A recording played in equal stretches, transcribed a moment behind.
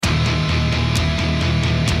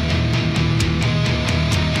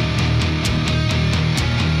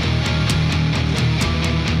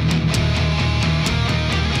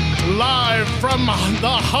From the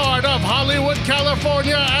heart of Hollywood,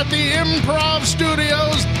 California at the Improv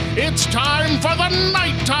Studios, it's time for the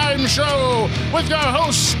Nighttime Show with your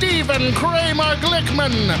host, Stephen Kramer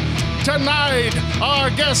Glickman. Tonight, our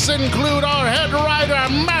guests include our head writer,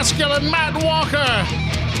 masculine Matt Walker,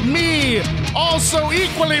 me, also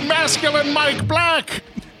equally masculine Mike Black,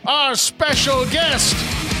 our special guest,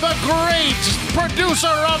 the great producer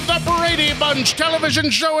of the Brady Bunch television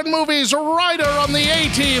show and movies, writer on the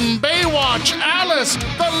A-Team, Baywatch, Alice,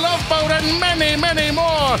 The Love Boat, and many, many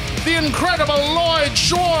more, the incredible Lloyd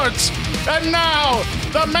Schwartz. And now,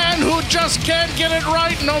 the man who just can't get it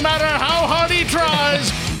right no matter how hard he tries.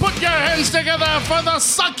 Put your hands together for the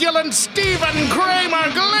succulent Stephen Kramer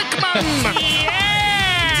Glickman. Yes!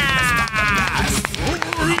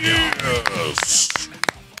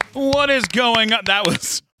 What is going on?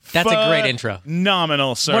 That's a great intro.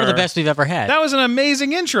 Phenomenal, sir. One of the best we've ever had. That was an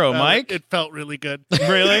amazing intro, Mike. It felt really good.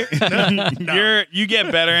 Really? No. You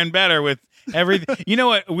get better and better with everything. You know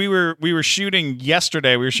what? We were shooting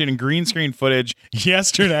yesterday. We were shooting green screen footage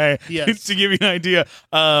yesterday. Yes. To give you an idea,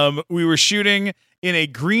 we were shooting in a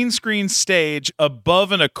green screen stage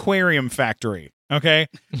above an aquarium factory. Okay,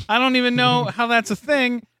 I don't even know how that's a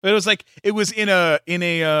thing. But it was in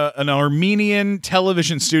an Armenian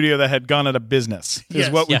television studio that had gone out of business. Is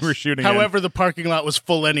what we were shooting. However, the parking lot was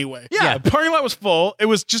full anyway. Yeah, the parking lot was full. It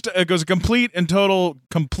was a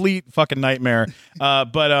complete fucking nightmare.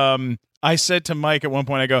 But I said to Mike at one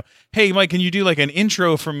point, I go, "Hey, Mike, can you do like an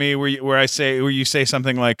intro for me where you say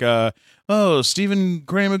something like, oh, Stephen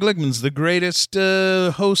Kramer Glickman's the greatest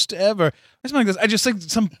host ever." I just think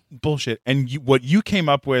some bullshit, and what you came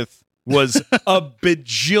up with was a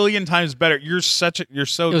bajillion times better. You're so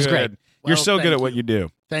good. Great. You're so good at what you do.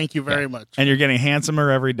 Thank you very much. And you're getting handsomer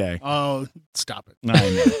every day. Oh, stop it.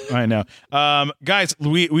 I know. Guys,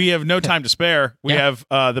 we have no time to spare. We have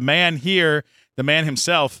the man here, the man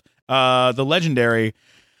himself, the legendary.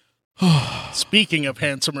 Speaking of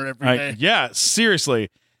handsomer every day. Yeah, seriously.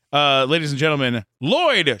 Ladies and gentlemen,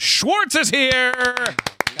 Lloyd Schwartz is here.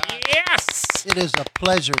 Yes! It is a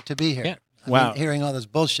pleasure to be here. Yeah. Wow. Hearing all this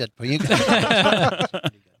bullshit for you guys.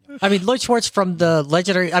 I mean, Lloyd Schwartz from the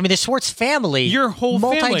legendary, the Schwartz family. Your whole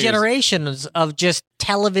family is- multi-generations of just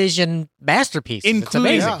television masterpieces. It's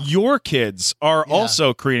Including amazing. your kids are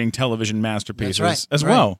also creating television masterpieces That's right.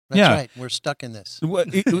 well. That's right. We're stuck in this.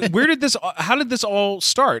 How did this all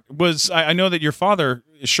start? I know that your father,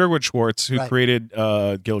 Sherwood Schwartz, who created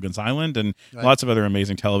Gilligan's Island and lots of other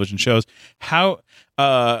amazing television shows. How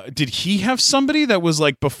did he have somebody that was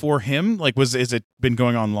like before him? Like, is it been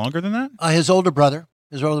going on longer than that? His older brother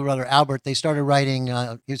Albert, they started writing,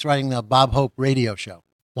 he was writing the Bob Hope radio show.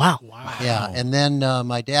 Wow. Yeah. And then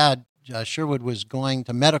my dad, Sherwood, was going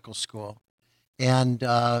to medical school, and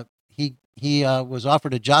he was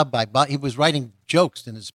offered a job by Bob. He was writing jokes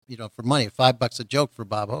in his, for money, $5 a joke for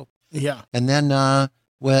Bob Hope. Yeah. And then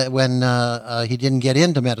when he didn't get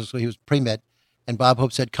into medical school, he was pre-med, and Bob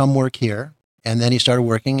Hope said, "Come work here." And then he started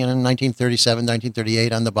working in 1937,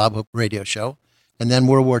 1938 on the Bob Hope radio show. And then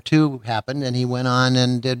World War II happened, and he went on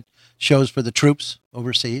and did shows for the troops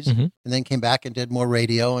overseas, and then came back and did more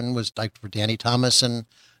radio, and was like for Danny Thomas and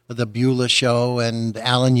the Beulah Show and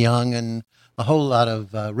Alan Young and a whole lot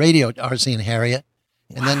of radio, R.C. and Harriet.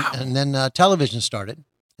 And then television started.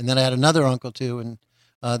 And then I had another uncle too, and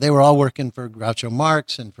they were all working for Groucho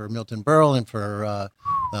Marx and for Milton Berle and for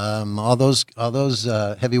all those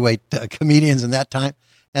heavyweight comedians in that time.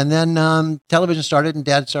 And then television started, and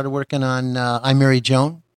Dad started working on I Married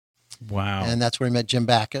Joan. Wow. And that's where he met Jim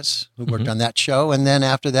Backus, who worked on that show. And then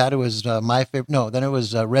after that, it was then it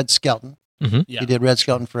was Red Skelton. Yeah. He did Red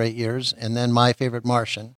Skelton for 8 years. And then My Favorite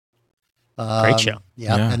Martian. Great show.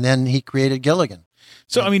 Yeah. Yeah. And then he created Gilligan.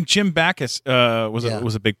 So, Jim Backus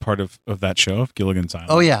was a big part of that show, of Gilligan's Island.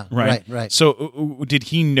 Oh, yeah. Right. So, did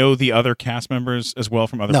he know the other cast members as well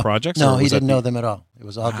from other projects? No, or he was didn't that know them at all. It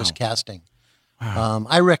was all just casting. Wow.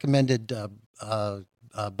 I recommended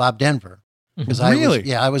Bob Denver because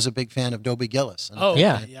I was a big fan of Dobie Gillis. And,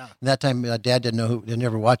 yeah. And that time, Dad didn't know didn't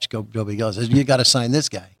ever watch Dobie Gillis. He said, "You got to sign this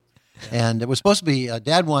guy." And it was supposed to be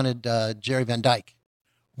Dad wanted Jerry Van Dyke.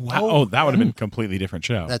 Wow. Oh, that would have been a completely different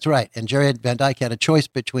show. That's right. And Jerry Van Dyke had a choice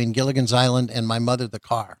between Gilligan's Island and My Mother the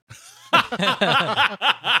Car.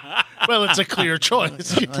 Well, it's a clear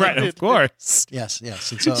choice. Right, of course. Yes. And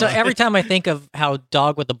So every time I think of how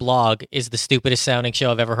Dog with the Blog is the stupidest sounding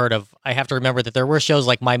show I've ever heard of, I have to remember that there were shows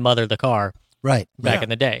like My Mother the Car right. back in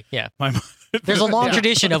the day. Yeah. There's a long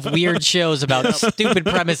tradition of weird shows about stupid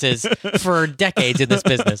premises for decades in this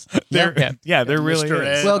business. There really Mr.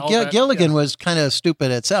 is. Ed. Well, all that, Gilligan was kind of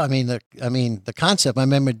stupid itself. The concept. I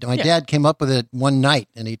remember my dad came up with it one night,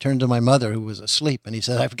 and he turned to my mother, who was asleep, and he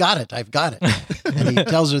said, "I've got it. And he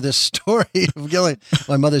tells her this story of Gilligan.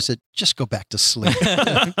 My mother said, "Just go back to sleep."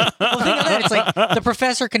 Well, think of that. It's like the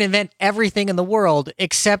professor can invent everything in the world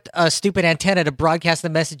except a stupid antenna to broadcast the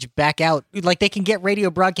message back out. Like they can get radio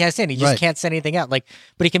broadcasts in. He just can't send anything out. Like,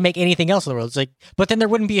 but he can make anything else in the world. It's like, but then there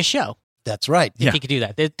wouldn't be a show. That's right. If he could do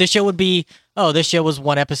that. The show would be, this show was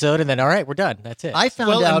one episode, and then, all right, we're done. That's it. I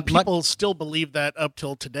found out and people still believe that up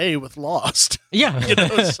till today with Lost. Yeah.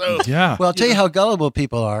 So Yeah. Well, I'll tell you how gullible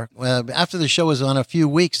people are. After the show was on a few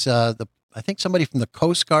weeks, I think somebody from the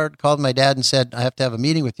Coast Guard called my dad and said, "I have to have a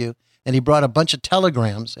meeting with you." And he brought a bunch of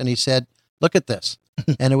telegrams, and he said, "Look at this."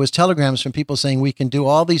 And it was telegrams from people saying, "We can do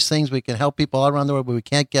all these things. We can help people all around the world, but we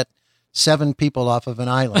can't get 7 people off of an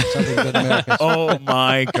island." Something good Americans. Oh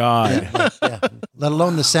my God. Yeah. Let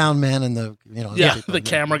alone the sound man and the the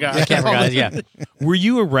camera guy. The camera guys, yeah. Were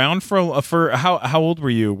you around for how old were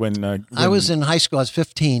you when I was in high school. I was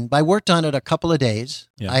 15. I worked on it a couple of days.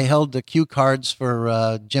 Yeah. I held the cue cards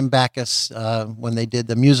for Jim Backus when they did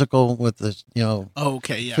the musical with the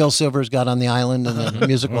Okay, yeah. Phil Silvers got on the island and the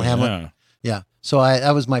musical Hamlet. Yeah. Yeah. So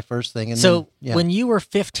that was my first thing. And So then, when you were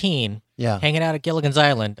 15, hanging out at Gilligan's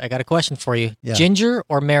Island, I got a question for you. Yeah. Ginger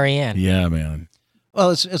or Marianne? Yeah, man. well,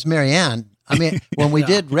 it's Marianne. I mean, when we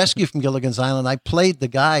did Rescue from Gilligan's Island, I played the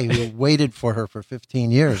guy who waited for her for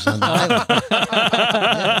 15 years on the island.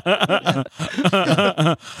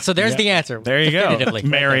 So there's the answer. There you go. Definitively.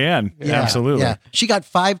 Marianne. Yeah, Absolutely. Yeah. She got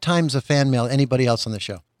 5 times the fan mail anybody else on the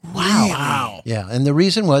show. Wow. Yeah. And the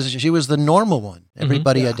reason was she was the normal one.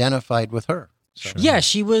 Everybody identified with her. So. Yeah,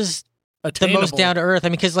 she was the Attainable. most down to earth. I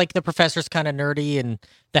mean, because like the professor's kind of nerdy, and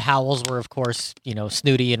the Howells were, of course,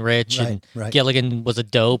 snooty and rich, and Right. Gilligan was a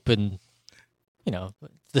dope, and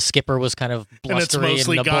the skipper was kind of And it's blustery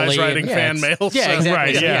mostly and the guys bully. writing fan mail. Yeah, so- exactly.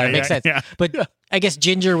 Right, yeah, it makes sense. yeah. But I guess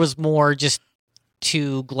Ginger was more just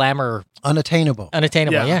too unattainable.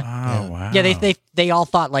 Unattainable. Yeah. Yeah. Wow. Yeah, they all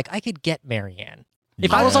thought like I could get Marianne.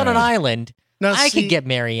 If I was on an island, Now, I see- could get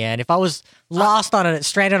Marianne. If I was lost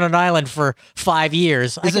stranded on an island for 5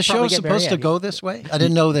 years, I Is could the show probably get supposed to Marianne. go this way? I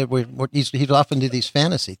didn't know that he'd often do these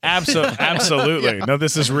fantasy things. Absolutely. No,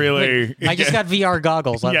 this is really. I just got VR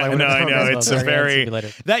goggles. Yeah, no, I know. It's a very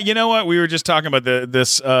that. You know what? We were just talking about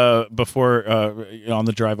this before on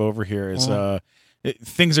the drive over here. Is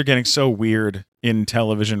things are getting so weird in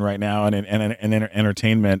television right now and in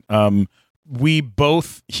entertainment.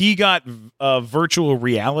 He got virtual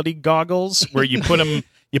reality goggles where you put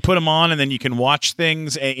them on and then you can watch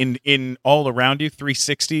things in all around you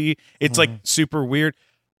 360. It's like super weird.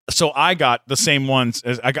 So I got the same ones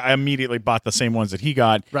as I immediately bought the same ones that he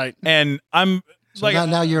got. Right. And I'm So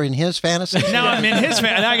now you're in his fantasy? now I'm in his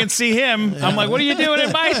fan, and I can see him. I'm like, what are you doing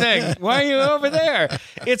in my thing? Why are you over there?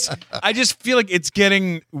 I just feel like it's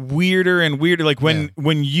getting weirder and weirder. Like when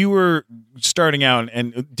you were starting out,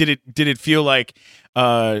 and did it feel like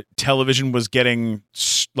television was getting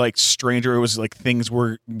like stranger? It was like things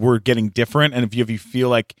were getting different, and if you feel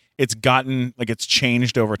like it's gotten like it's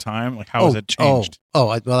changed over time, like how has it changed?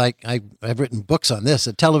 I've written books on this.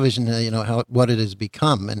 Television, what it has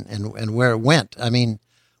become and where it went. I mean,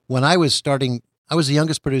 when I was starting, I was the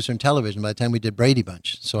youngest producer in television by the time we did Brady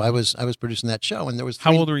Bunch. So I was producing that show, and there was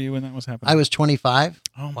How old were you when that was happening? I was 25.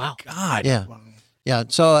 Oh Wow. God! Yeah, yeah.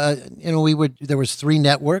 So there was 3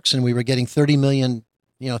 networks, and we were getting 30 million,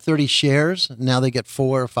 30 shares. Now they get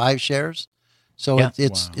 4 or 5 shares. So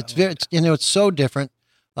it's very it's so different.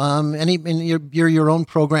 And you're your own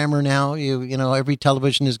programmer now. Every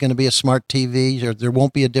television is going to be a smart TV. There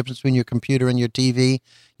won't be a difference between your computer and your TV.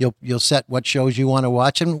 You'll set what shows you want to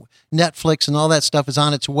watch, and Netflix and all that stuff is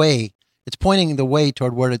on its way. It's pointing the way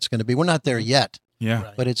toward where it's going to be. We're not there yet,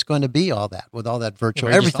 Yeah, but it's going to be all that with all that virtual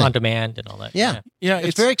Just everything on demand and all that. Yeah. yeah.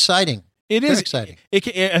 It's very exciting. It Very is exciting. I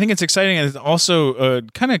think it's exciting, and it also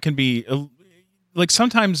kind of can be like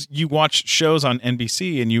sometimes you watch shows on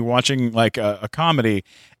NBC and you're watching like a comedy,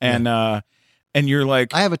 and you're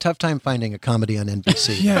like, I have a tough time finding a comedy on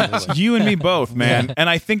NBC. yeah, by the way. you and me both, man. Yeah. And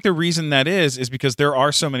I think the reason that is because there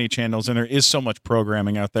are so many channels and there is so much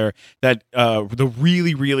programming out there that the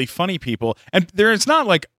really, really funny people, and there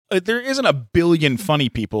isn't a billion funny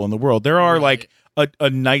people in the world. There are like a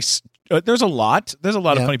nice, there's a lot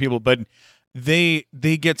of funny people, but they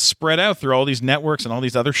get spread out through all these networks and all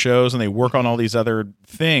these other shows, and they work on all these other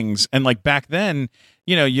things. And like back then,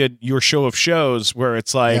 you know, you had your show of shows where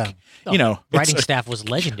it's like, you know, writing staff was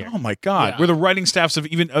legendary. Oh my God, we're the writing staffs of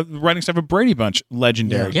writing staff of Brady Bunch,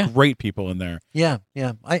 legendary, great people in there. Yeah.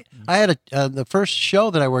 I had the first show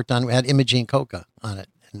that I worked on had Imogene Coca on it.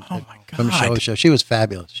 Oh my God, from show. She was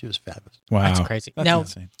fabulous. Wow, that's crazy. Now,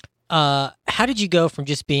 insane. How did you go from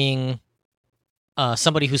just being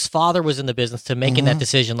somebody whose father was in the business to making that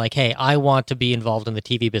decision, like, hey, I want to be involved in the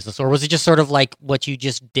TV business, or was it just sort of like what you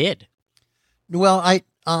just did? Well, I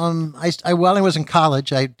while I was in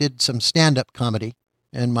college, I did some stand-up comedy,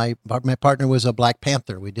 and my partner was a Black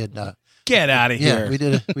Panther. We did. Get out of here!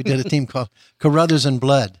 Yeah, we did a team called Carruthers and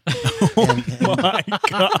Blood. Oh my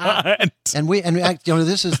God! And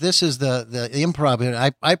this is the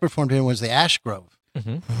improv. I performed in was the Ash Grove.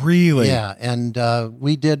 Mm-hmm. Really? Yeah, and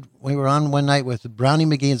we were on one night with Brownie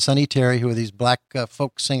McGee and Sonny Terry, who were these black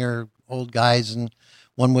folk singer old guys, and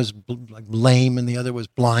one was like lame and the other was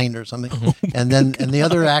blind or something. And the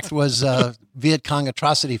other act was Viet Cong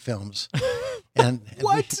atrocity films. And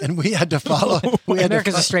we had to follow.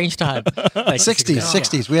 America's a strange time. Like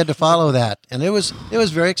 60s. We had to follow that, and it was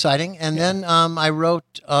very exciting. And then I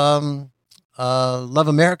wrote Love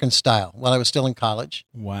American Style while I was still in college.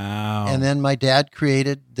 Wow. And then my dad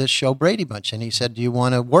created this show Brady Bunch, and he said, "Do you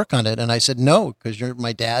want to work on it?" And I said, "No, because you're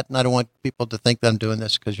my dad, and I don't want people to think that I'm doing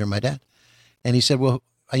this because you're my dad." And he said, "Well,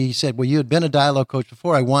 you had been a dialogue coach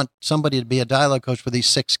before. I want somebody to be a dialogue coach for these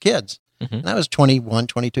 6 kids." And I was 21,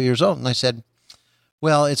 22 years old, and I said,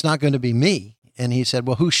 "Well, it's not going to be me." And he said,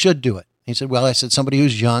 "Well, who should do it?" He said, "Well," I said, "somebody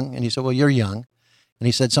who's young." And he said, "Well, you're young." And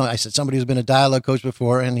he said, I said, "Somebody who's been a dialogue coach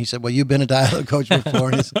before." And he said, "Well, you've been a dialogue coach before."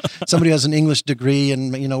 And he said, "Somebody who has an English degree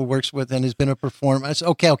and, you know, works with and has been a performer." I said,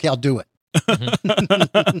 okay, I'll do it.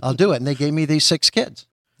 I'll do it. And they gave me these 6 kids.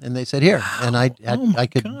 And they said, "Here." Wow. And I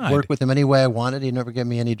could work with him any way I wanted. He never gave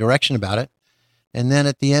me any direction about it. And then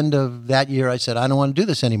at the end of that year, I said, "I don't want to do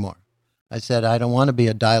this anymore." I said, "I don't want to be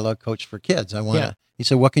a dialogue coach for kids. I want to." He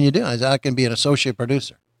said, "What can you do?" I said, "I can be an associate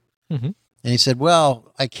producer." And he said,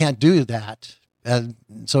 "Well, I can't do that."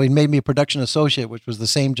 So he made me a production associate, which was the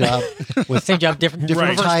same job with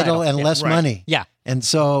different title and less money. Yeah. And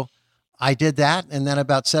so I did that. And then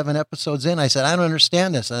about 7 episodes in, I said, "I don't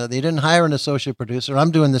understand this. They didn't hire an associate producer. I'm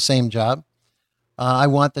doing the same job. I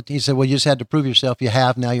want that." He said, "Well, you just had to prove yourself. You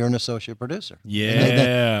have. Now you're an associate producer."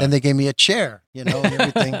 Yeah. Then they gave me a chair, you know, and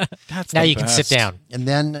everything. Now you can sit down. And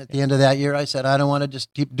then at the end of that year, I said, "I don't want to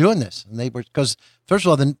just keep doing this." And they were, because first of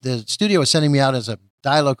all, the studio was sending me out as a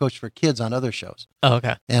dialogue coach for kids on other shows. Oh,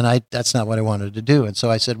 okay. And that's not what I wanted to do. And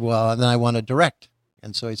so I said, "Well, then I want to direct."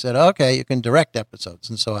 And so he said, "Okay, you can direct episodes."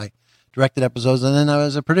 And so I directed episodes, and then I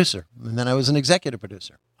was a producer, and then I was an executive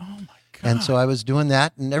producer. Oh my God. And so I was doing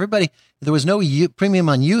that, and there was no premium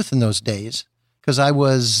on youth in those days, because I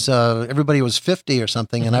was, everybody was 50 or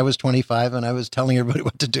something, and I was 25, and I was telling everybody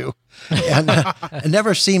what to do. And it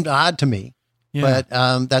never seemed odd to me. Yeah.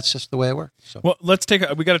 But that's just the way it worked. So. Well,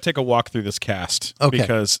 we got to take a walk through this cast,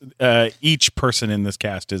 because each person in this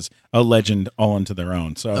cast is a legend all into their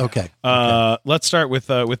own. So let's start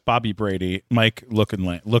with Bobby Brady, Mike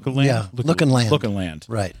Lookinland. Yeah, Lookinland.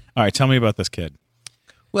 Right. All right, tell me about this kid.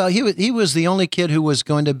 Well, he was the only kid who was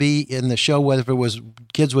going to be in the show, whether it was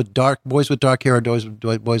boys with dark hair or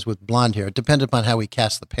boys with blonde hair. It depended upon how we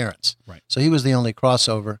cast the parents. Right. So he was the only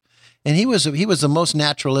crossover. And he was the most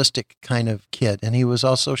naturalistic kind of kid, and he was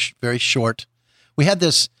also very short. We had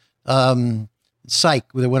this cyc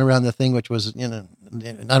that went around the thing, which was, you know,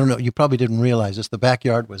 I don't know, you probably didn't realize this. The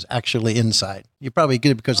backyard was actually inside. You probably get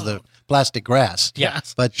it because of the plastic grass.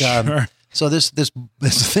 Yes. But sure. So this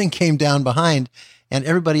thing came down behind, and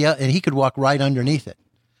everybody else, and he could walk right underneath it.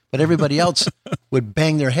 But everybody else would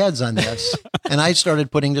bang their heads on this, and I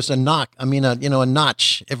started putting just a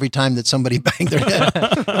notch every time that somebody banged their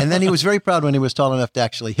head. And then he was very proud when he was tall enough to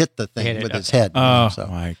actually hit the thing with his head. Oh, so.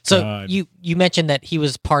 my God. So you mentioned that he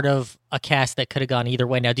was part of a cast that could have gone either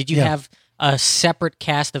way. Now, did you have a separate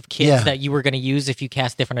cast of kids that you were going to use if you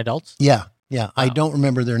cast different adults? Yeah. Yeah, wow. I don't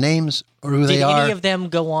remember their names or who they are. Did any of them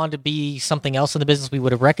go on to be something else in the business we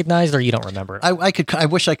would have recognized, or you don't remember it? I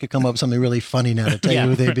wish I could come up with something really funny now to tell you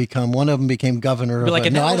who they become. One of them became governor. I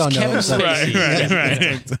don't know. Right,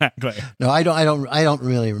 exactly. No, I don't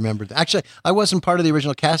really remember. Actually, I wasn't part of the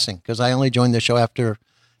original casting because I only joined the show after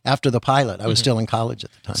the pilot. I was still in college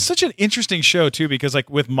at the time. Such an interesting show too, because like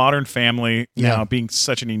with Modern Family now being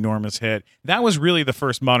such an enormous hit, that was really the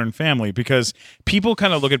first Modern Family, because people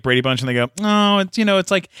kind of look at Brady Bunch and they go, "Oh,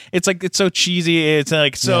 it's so cheesy. It's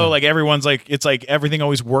like so like everyone's like, it's like everything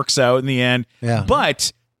always works out in the end." Yeah.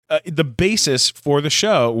 But the basis for the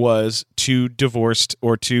show was two divorced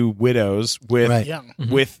or two widows with Right. Yeah.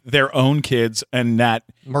 with their own kids, and that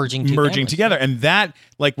merging two families. together, and that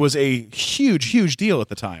like was a huge deal at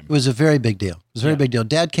the time. It was a very big deal. It was a very big deal.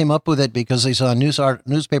 Dad came up with it because he saw a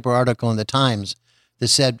newspaper article in the Times that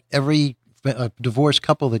said every divorced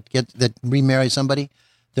couple that remarries somebody,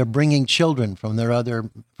 they're bringing children from their other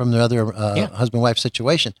husband-wife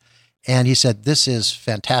situation. And he said, this is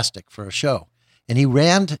fantastic for a show. And he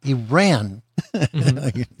ran.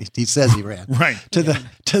 He says he ran Right. to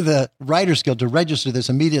the Writers Guild to register this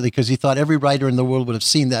immediately because he thought every writer in the world would have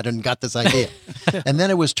seen that and got this idea. And then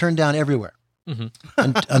it was turned down everywhere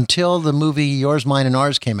until the movie Yours, Mine, and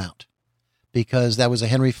Ours came out, because that was a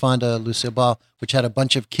Henry Fonda, Lucille Ball, which had a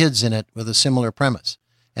bunch of kids in it with a similar premise.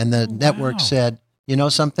 And the network said, you know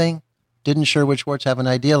something? Didn't Sherwood Schwartz have an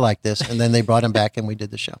idea like this? And then they brought him back and we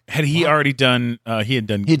did the show. Had he already done? He'd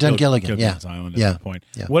done Gilligan, Gilligan's Island at Yeah. that point.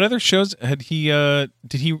 Yeah. What other shows had he? Did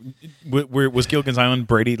he? Was Gilligan's Island,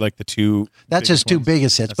 Brady like the two? That's his two ones?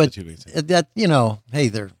 biggest hits. That's But the two biggest hits. that, hey,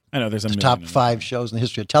 they're I know there's a the million top of them. 5 shows in the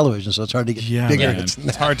history of television, so it's hard to get Yeah, bigger man. hits than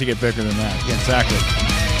It's that. hard to get bigger than that. Yeah, exactly.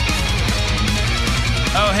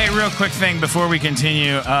 Oh, hey, real quick thing before we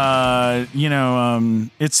continue.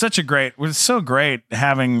 It's so great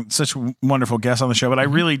having such wonderful guests on the show, but I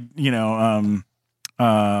really, want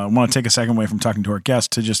to take a second away from talking to our guests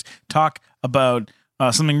to just talk about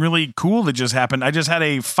something really cool that just happened. I just had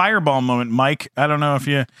a fireball moment, Mike. I don't know if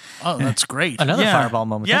you... Oh, that's great. Another fireball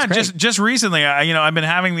moment. Yeah, That's great. just recently, I've been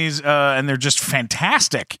having these, and they're just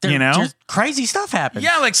fantastic, Just crazy stuff happens.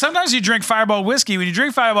 Yeah, like sometimes you drink Fireball whiskey. When you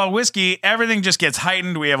drink Fireball whiskey, everything just gets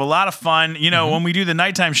heightened. We have a lot of fun. When we do the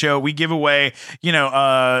nighttime show, we give away,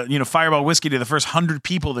 Fireball whiskey to the first 100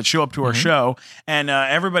 people that show up to our show, and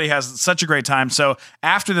everybody has such a great time. So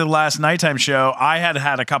after the last nighttime show, I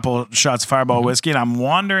had a couple shots of Fireball whiskey, and I'm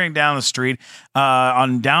wandering down the street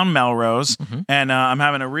down Melrose, and I'm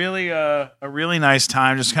having a really nice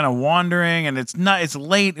time, just kind of wandering. And it's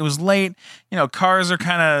late. It was late. Cars are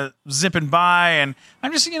kind of zipping by, and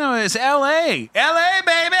I'm just, it's LA, baby.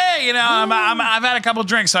 I've had a couple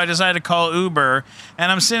drinks, so I decided to call Uber,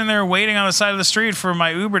 and I'm sitting there waiting on the side of the street for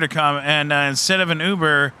my Uber to come, and instead of an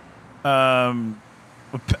Uber,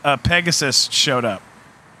 a Pegasus showed up.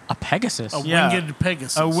 A Pegasus. Winged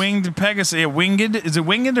Pegasus. A winged Pegasus. Yeah, winged. Is it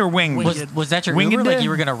winged or winged? Was that your Winged? Uber? Like you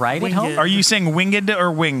were going to ride it home? Winged. Are you saying winged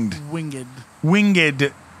or winged? Winged.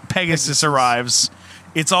 Winged Pegasus arrives.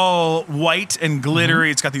 It's all white and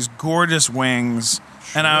glittery. It's got these gorgeous wings.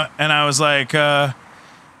 And I was like, hey,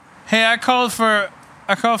 I called for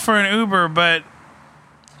an Uber, but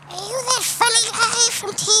Are you that funny guy from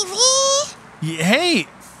TV? hey,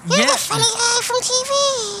 You're yeah. the funny guy from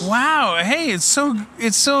TV. Wow. Hey, it's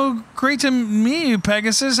so great to meet you,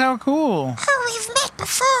 Pegasus. How cool. Oh, we've met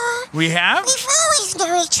before. We have? We've always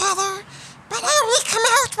known each other, but I only come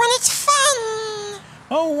out when it's fun.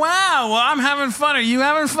 Oh, wow. Well, I'm having fun. Are you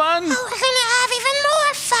having fun? Oh, we're gonna have even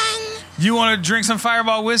more fun. You want to drink some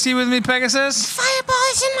Fireball whiskey with me, Pegasus? Fireball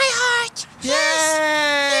is in my heart. Yay!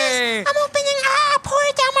 Yes. I'm opening. Pour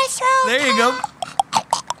it down my throat. There you go.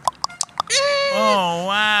 Oh,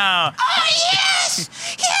 wow. Oh, yes!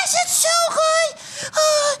 Yes, it's so good!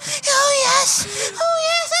 Oh, yes! Oh,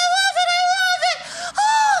 yes, I love it!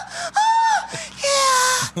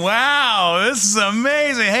 Yeah! Wow, this is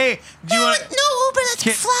amazing. Hey, do you want No, Uber, let's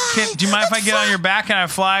fly. do you mind if I Let's get on fly. your back and I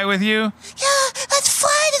fly with you? Yeah, let's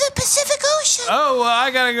fly to the Pacific Ocean. Oh, well,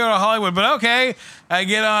 I got to go to Hollywood, but okay. I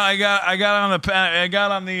got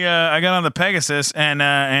on the Pegasus and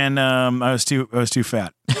I was too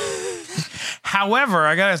fat. However,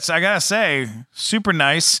 I gotta say, super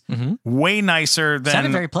nice, way nicer than.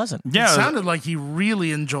 Sounded very pleasant. Yeah, It sounded like he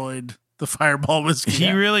really enjoyed the Fireball whiskey.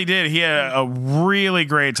 he really did. He had a really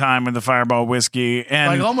great time with the Fireball whiskey,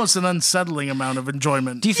 and Like almost an unsettling amount of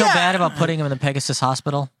enjoyment. Do you feel bad about putting him in the Pegasus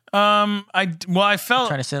hospital? I felt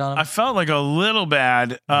Trying to sit on him? I felt like a little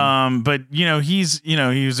bad, but he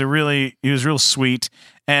was real sweet,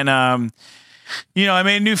 and I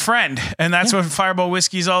made a new friend, and that's what Fireball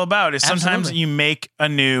whiskey is all about. Is sometimes Absolutely. you make a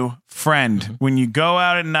new friend when you go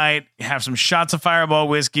out at night, have some shots of Fireball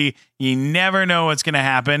whiskey. You never know what's going to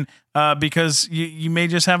happen because you may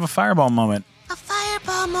just have a Fireball moment. A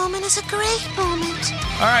fireball moment is a great moment.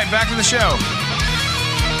 All right, back to the show.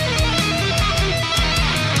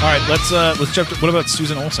 All right, let's jump to, what about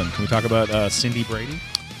Susan Olsen? Can we talk about Cindy Brady?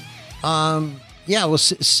 Yeah, well,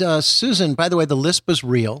 Susan, by the way, the lisp was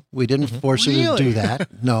real. We didn't force her to do that.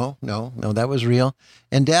 No, that was real.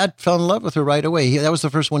 And Dad fell in love with her right away. That was the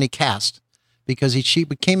first one he cast because she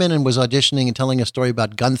came in and was auditioning and telling a story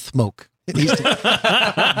about gun smoke He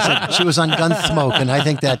said she was on Gunsmoke, and I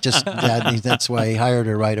think that's why he hired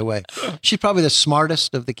her right away. She's probably the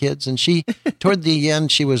smartest of the kids, and toward the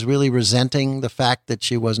end, she was really resenting the fact that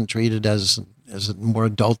she wasn't treated as more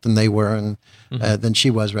adult than they were, and than she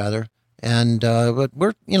was rather. And but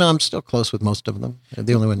I'm still close with most of them.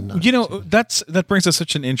 The only one, that brings us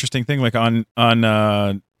such an interesting thing. Like on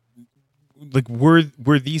like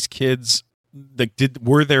were these kids like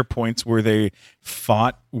were there points where they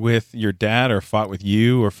fought with your dad or fought with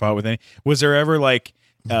you or fought with any? Was there ever like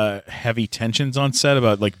heavy tensions on set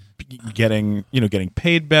about like getting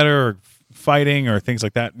paid better or fighting or things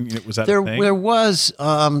like that? Was that a thing? There was.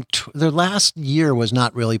 Their last year was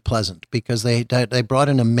not really pleasant because they brought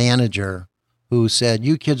in a manager who said,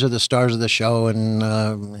 "You kids are the stars of the show, and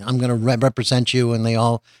I'm going to represent you." And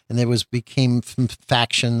became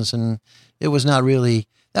factions, and it was not really.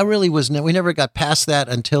 That really was. We never got past that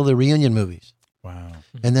until the reunion movies. Wow.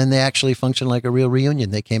 And then they actually functioned like a real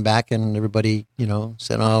reunion. They came back and everybody,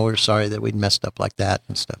 said, "Oh, we're sorry that we'd messed up like that,"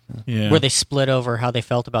 and stuff. Yeah. Were they split over how they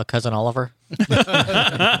felt about Cousin Oliver?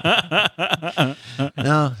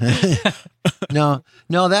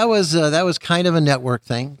 No, that was kind of a network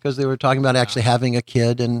thing because they were talking about actually having a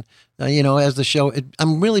kid, and as the show,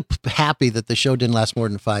 I'm really happy that the show didn't last more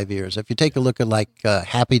than 5 years. If you take a look at like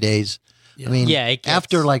Happy Days. I mean,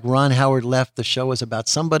 after like Ron Howard left, the show was about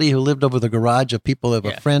somebody who lived over the garage of people of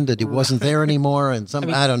a friend that he wasn't there anymore, and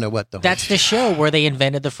I don't know what that's the show where they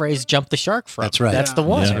invented the phrase "jump the shark" from. That's right. That's the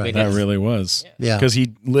one. Yeah, that really was. Yeah, because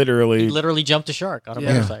he literally jumped a shark on a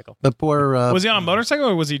motorcycle. But poor was he on a motorcycle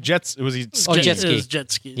or was he jet? Was he skiing? Jet ski?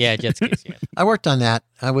 Jet skis. Yeah, jet skis. Yeah. I worked on that.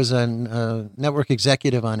 I was a network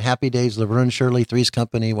executive on Happy Days, Laverne and Shirley, Three's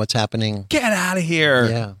Company, What's Happening. Get out of here!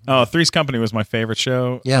 Yeah. Oh, Three's Company was my favorite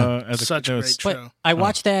show. Yeah, as such a great show. But I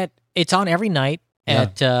watch that. It's on every night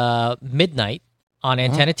at midnight on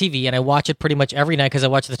Antenna TV, and I watch it pretty much every night because I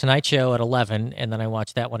watch The Tonight Show at 11, and then I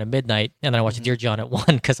watch that one at midnight, and then I watch Dear John at 1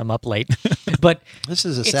 because I'm up late. But this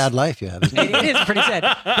is a sad life you have, isn't it? It is pretty sad.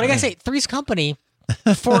 But I gotta say, Three's Company,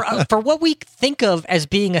 for what we think of as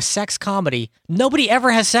being a sex comedy, nobody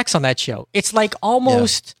ever has sex on that show. It's like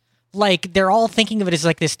almost like they're all thinking of it as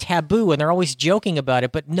like this taboo, and they're always joking about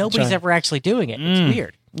it, but nobody's ever actually doing it. It's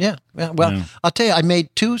weird. Yeah. Well, I'll tell you, I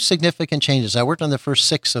made 2 significant changes. I worked on the first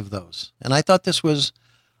 6 of those, and I thought this was,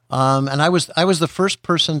 and I was the first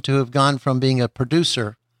person to have gone from being a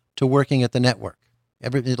producer to working at the network. A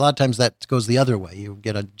lot of times that goes the other way. You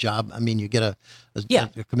get a job. I mean, you get a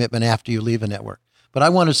commitment after you leave a network. But I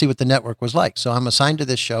wanted to see what the network was like, so I'm assigned to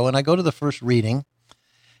this show, and I go to the first reading,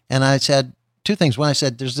 and I said 2 things. One, I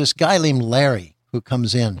said, "There's this guy named Larry who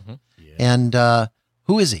comes in, and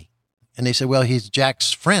who is he?" And they said, "Well, he's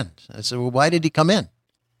Jack's friend." I said, "Well, why did he come in?"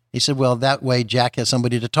 He said, "Well, that way Jack has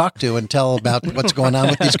somebody to talk to and tell about what's going on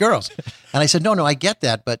with these girls." And I said, No, I get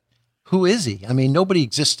that, but who is he? I mean, nobody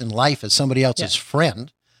exists in life as somebody else's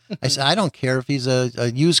friend. I said, "I don't care if he's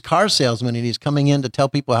a used car salesman and he's coming in to tell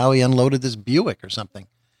people how he unloaded this Buick or something."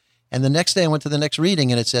 And the next day I went to the next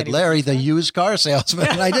reading and it said, "Larry, the used car salesman."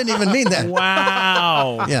 And I didn't even mean that.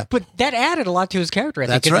 Wow. Yeah. But that added a lot to his character, I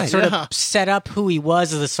think. That's right. It sort of set up who he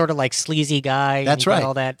was as a sort of like sleazy guy. That's right.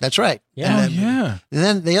 All that. That's right. Yeah. And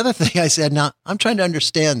then the other thing I said, now I'm trying to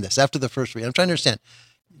understand this after the first reading. I'm trying to understand.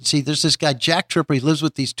 See, there's this guy, Jack Tripper. He lives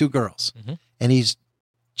with these 2 girls and he's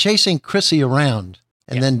chasing Chrissy around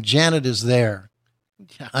and then Janet is there.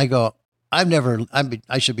 Yeah. I go,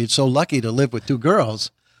 I should be so lucky to live with 2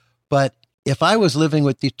 girls. But if I was living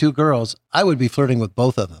with these 2 girls, I would be flirting with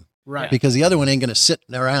both of them. Right. Because the other one ain't going to sit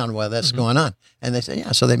around while that's going on. And they said,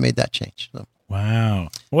 yeah, so they made that change. So. Wow.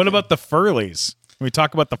 What about the Furleys? Can we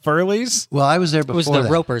talk about the Furleys? Well, I was there before. It was the that.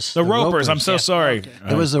 Ropers. The Ropers. I'm so sorry. Okay.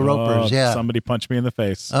 It was the Ropers, yeah. Somebody punched me in the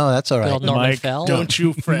face. Oh, that's all right. Old Norman Mike, Fell. Don't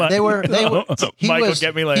you fret. They were Mike will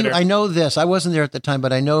get me later. I know this. I wasn't there at the time,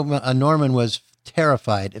 but I know Norman was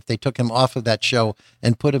terrified if they took him off of that show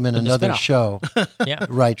and put him in another show. Yeah.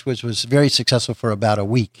 Right, which was very successful for about a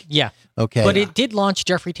week. Yeah. Okay. But it did launch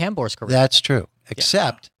Jeffrey Tambor's career. That's true.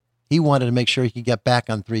 Except he wanted to make sure he could get back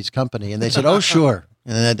on Three's Company. And they said, "Oh, sure."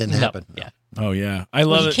 And that didn't happen. Yeah. Oh, yeah. I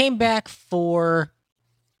love He it. came back for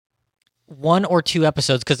 1 or 2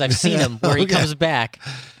 episodes because I've seen him where he comes back.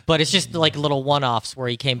 But it's just like little one-offs where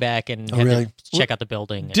he came back and had to check out the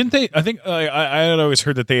building. Didn't they? I think I had always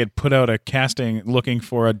heard that they had put out a casting looking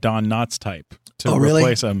for a Don Knotts type to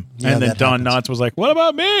replace him. Yeah, and then that Don happens. Knotts was like, "What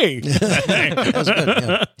about me?" That was good.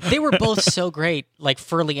 Yeah. They were both so great, like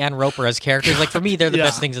Furley and Roper as characters. Like for me, they're the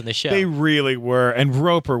best things in the show. They really were. And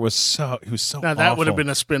Roper was so Now that would have been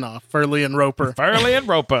a spin-off. Furley and Roper Furley and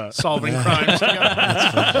Roper solving crimes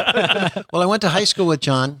together. Well, I went to high school with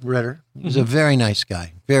John Ritter. He was a very nice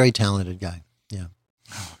guy, very talented guy. Yeah.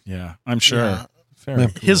 Yeah, I'm sure. Yeah. Very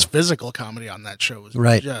His physical comedy on that show was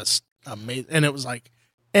Right. just amazing. And it was like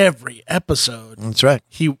every episode That's right.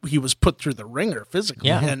 he was put through the ringer physically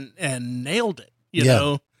Yeah. and nailed it. You Yeah.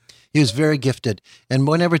 know? He was very gifted. And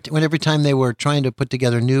whenever time they were trying to put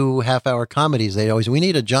together new half-hour comedies, they always, we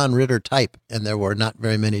need a John Ritter type. And there were not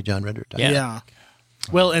very many John Ritter types. Yeah.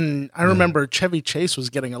 Well, and I remember Chevy Chase was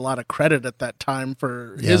getting a lot of credit at that time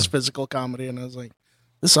for his physical comedy, and I was like,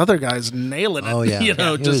 this other guy's nailing it. Oh, yeah. You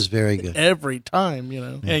know, He just was very good. every time, you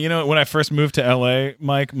know. Yeah, you know, when I first moved to LA,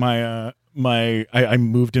 Mike, I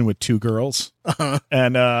moved in with two girls,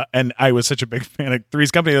 and I was such a big fan of Three's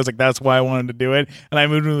Company. I was like, that's why I wanted to do it. And I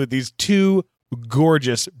moved in with these two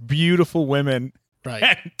gorgeous, beautiful women,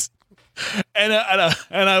 Right. and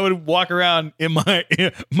I would walk around in my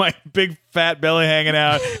big fat belly hanging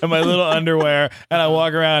out and my little underwear, and I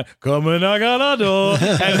walk around, come and knock on our door,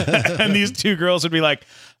 and these two girls would be like,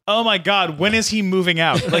 oh my God, when is he moving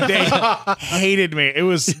out? Like, they hated me. It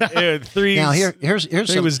was Three. Now, here's Three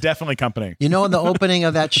some, was definitely company. you know, in the opening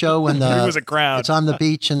of that show when Three was a crowd. it's on the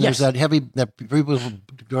beach and Yes. there's that beautiful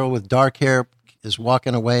girl with dark hair is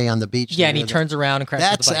walking away on the beach. Yeah, and he turns around and crashes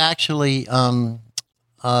That's the bike. actually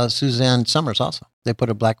Suzanne Summers also. They put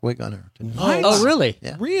a black wig on her. Oh, really?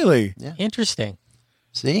 Yeah. Really? Yeah. Interesting.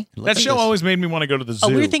 See? Look That at show this. always made me want to go to the zoo.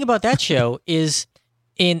 A weird thing about that show is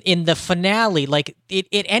in the finale, like it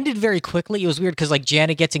ended very quickly. It was weird because like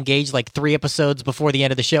Janet gets engaged like 3 episodes before the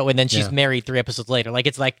end of the show, and then she's Yeah. married 3 episodes later. Like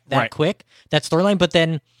it's like that Right. quick, that storyline. But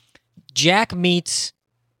then Jack meets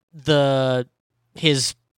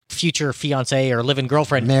his future fiance or living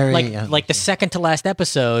girlfriend. Mary, like yeah. like the second to last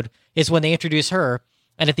episode is when they introduce her,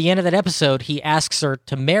 and at the end of that episode, he asks her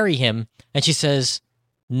to marry him, and she says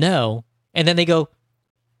no, and then they go.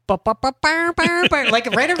 Like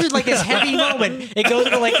right after like this heavy moment, it goes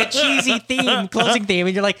into like the cheesy closing theme,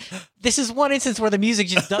 and you're like, this is one instance where the music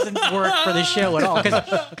just doesn't work for the show at all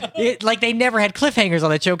because like they never had cliffhangers on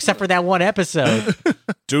that show except for that one episode.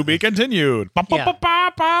 To be continued. Yeah.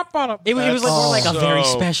 It was like more like a very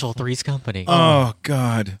so- special Three's Company. Oh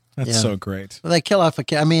God, that's Yeah. so great. Well, they kill off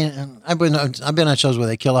I mean, I've been on shows where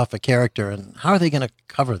they kill off a character, and how are they going to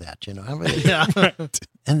cover that? You know, how are they, Yeah.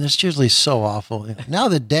 and it's usually so awful. Now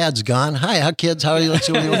that Dad's gone, hi, kids, how are you? Let's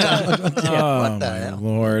see what you what the Oh my hell?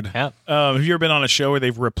 Lord. Yeah. Have you ever been on a show where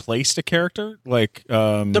they've replaced a character? Like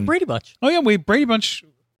The Brady Bunch. Oh yeah, Brady Bunch.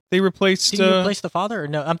 They replaced. Did you replace the father? Or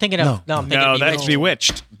no, I'm thinking of No. I'm thinking No, of that's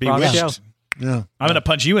Bewitched. Wrong Bewitched. show. Yeah. I'm gonna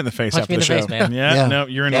punch you in the face Punch after me in the the show, face, man. Yeah, Yeah. no,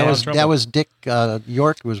 you're in a That lot was of trouble. that was Dick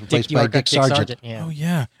York was replaced by York, Dick Sargent. Yeah. Oh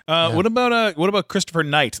yeah. What about Christopher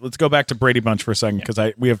Knight? Let's go back to Brady Bunch for a second because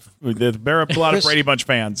there are a lot of Chris- Brady Bunch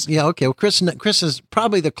fans. Yeah, okay. Well, Chris is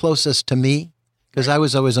probably the closest to me because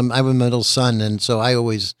I'm a middle son, and so I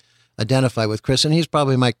always identify with Chris, and he's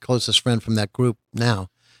probably my closest friend from that group now.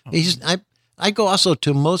 I go also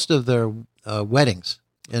to most of their weddings,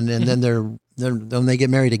 and then when they get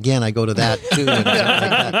married again, I go to that too. And, stuff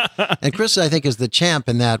like that. And Chris, I think, is the champ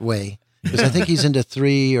in that way because I think he's into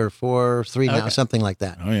 3 or 4, 3 now, something like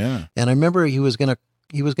that. Oh yeah. And I remember he was gonna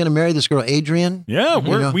marry this girl, Adrian. Yeah,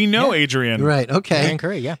 know, we know Adrian. Right. Okay. Aaron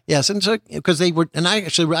Curry, yeah. Yes, and so because they were, and I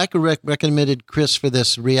could recommended Chris for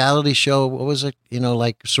this reality show. What was it? You know,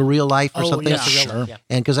 like Surreal Life or Oh, something. yeah. Sure. Yeah.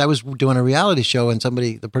 And because I was doing a reality show, and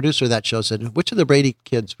the producer of that show said, "Which of the Brady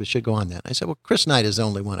kids should go on that?" I said, "Well, Chris Knight is the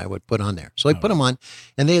only one I would put on there." So I put him on,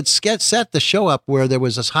 and they had set the show up where there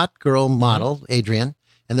was this hot girl model, Adrian,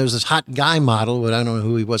 and there was this hot guy model, but I don't know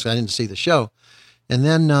who he was. I didn't see the show, and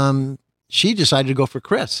then she decided to go for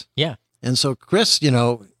Chris. Yeah. And so Chris, you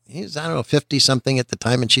know, he's, I don't know, 50 something at the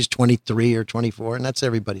time, and she's 23 or 24, and that's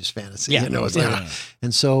everybody's fantasy. Yeah. You know, it's Yeah. like,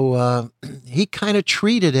 and so he kind of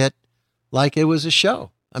treated it like it was a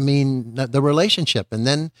show. I mean, the relationship. And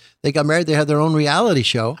then they got married. They had their own reality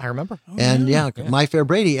show. I remember. And My Fair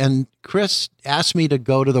Brady. And Chris asked me to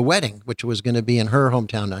go to the wedding, which was going to be in her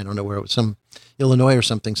hometown. I don't know where it was, some Illinois or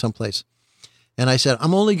something, someplace. And I said,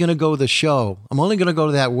 I'm only going to go to the show. I'm only going to go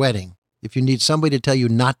to that wedding if you need somebody to tell you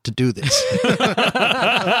not to do this.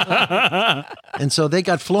 And so they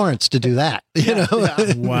got Florence to do that, you know?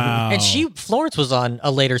 Wow. And Florence was on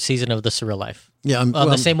a later season of The Surreal Life. Yeah.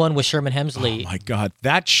 The same one with Sherman Oh Hemsley. my God,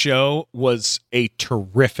 that show was a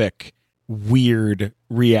terrific, weird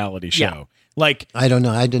reality show. Yeah. Like, I don't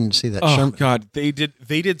know. I didn't see that. oh God, they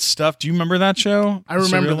did stuff. Do you remember that show? I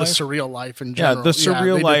remember the Life? Surreal Life in general. Yeah, the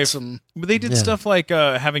Surreal they Life. did They did stuff like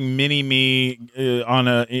having Mini-Me on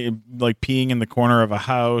like peeing in the corner of a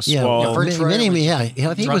house. Yeah, while, Mini-Me. Yeah, I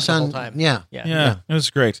think he was on. Yeah. Yeah, it was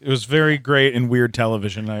great. It was very great and weird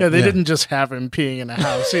television. they didn't just have him peeing in a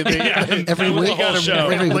house. Every week,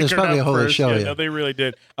 there's probably a whole show. Yeah, no, they really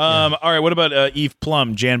did. All right, what about Eve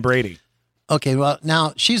Plum, Jan Brady? Okay, well,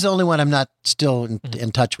 now she's the only one I'm not still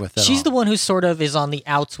in touch with at She's all. the one who sort of is on the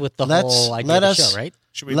outs with the whole idea of the show, right?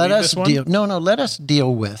 Should we let leave us this one? deal. No, let us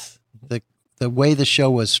deal with the way the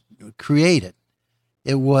show was created.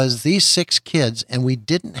 It was these 6 kids, and we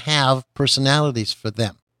didn't have personalities for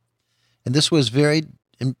them. And this was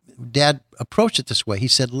and Dad approached it this way. He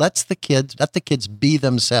said, let the kids be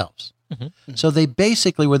themselves. Mm-hmm. So they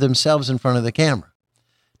basically were themselves in front of the camera.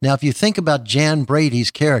 Now, if you think about Jan Brady's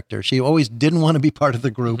character, she always didn't want to be part of the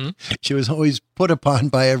group. Mm-hmm. She was always put upon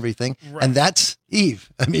by everything. Right. And that's Eve.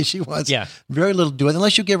 I mean, she wants very little to do with it,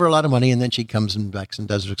 unless you give her a lot of money, and then she comes and back and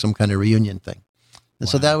does some kind of reunion thing. And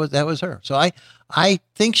so that was her. So I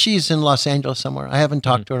think she's in Los Angeles somewhere. I haven't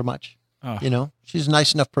talked to her much. Oh. You know, she's a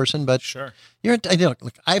nice enough person, but sure.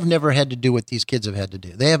 Look, I've never had to do what these kids have had to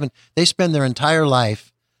do. They spend their entire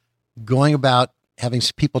life going about having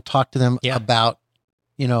people talk to them about,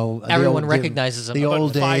 everyone recognizes them. The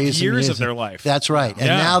old days. 5 years of their life. That's right. And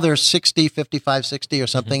now they're 60, 55, 60 or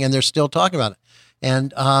something, and they're still talking about it.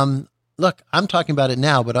 And look, I'm talking about it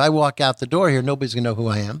now, but I walk out the door here, nobody's going to know who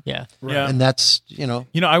I am. Yeah. Right. Yeah. And that's,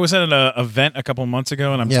 I was at an event a couple months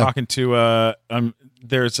ago, and I'm talking to,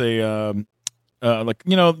 there's a,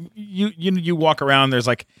 you walk around, there's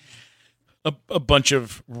like a bunch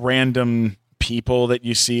of random people that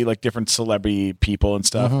you see, like different celebrity people and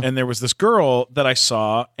stuff. Mm-hmm. And there was this girl that I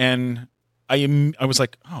saw, and I was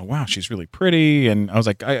like, oh wow, she's really pretty. And I was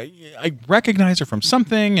like, I recognize her from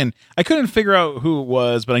something, and I couldn't figure out who it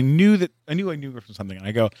was, but I knew I knew her from something. And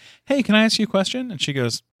I go, hey, can I ask you a question? And she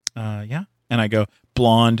goes, yeah. And I go,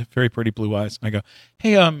 blonde, very pretty, blue eyes. And I go,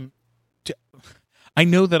 hey, I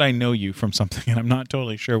know that I know you from something, and I'm not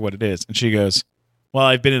totally sure what it is. And she goes, well,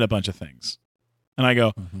 I've been in a bunch of things. And I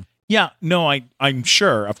go, yeah, no, I'm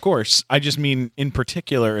sure, of course. I just mean, in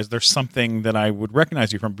particular, is there something that I would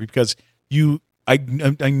recognize you from? Because I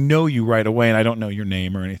know you right away, and I don't know your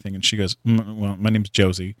name or anything. And she goes, well, my name's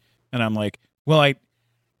Josie. And I'm like, well,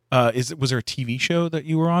 was there a TV show that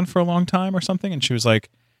you were on for a long time or something? And she was like,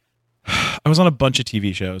 I was on a bunch of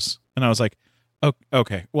TV shows. And I was like, oh,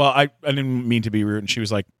 okay. Well, I didn't mean to be rude. And she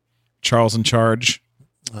was like, Charles in Charge.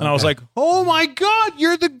 And I was like, oh my God,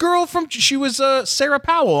 you're the girl she was Sarah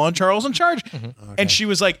Powell on Charles in Charge. Mm-hmm. Okay. And she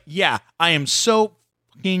was like, yeah, I am so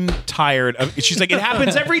fucking tired of it. She's like, it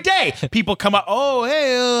happens every day. People come up, oh,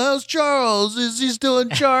 hey, how's Charles? Is he still in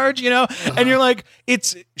charge? And you're like,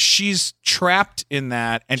 she's trapped in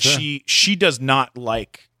that. And she does not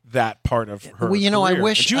like that part of her career. I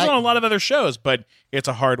wish and she was on a lot of other shows, but it's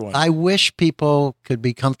a hard one. I wish people could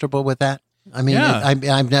be comfortable with that. I mean,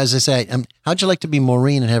 I'm as I say, how'd you like to be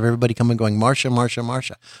Maureen and have everybody come and going, Marcia, Marcia,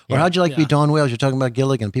 Marcia? Or how'd you like to be Dawn Wales? You're talking about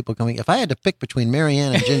Gilligan, people coming. If I had to pick between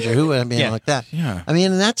Marianne and Ginger, who would I be like that? Yeah. I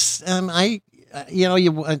mean, that's, I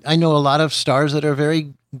know a lot of stars that are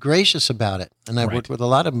very gracious about it. And I've worked with a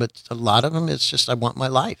lot of them, but a lot of them, it's just, I want my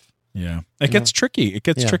life. Yeah. It gets tricky. It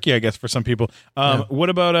gets tricky, I guess, for some people. What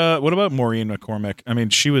about Maureen McCormick? I mean,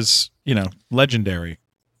 she was, legendary.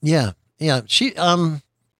 Yeah. Yeah.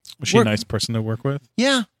 Was she a nice person to work with?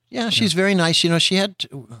 Yeah, she's very nice. She had,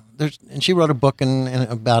 and she wrote a book and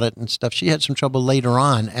about it and stuff. She had some trouble later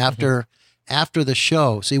on after the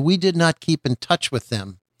show. See, we did not keep in touch with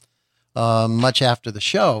them much after the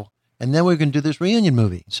show, and then we were going to do this reunion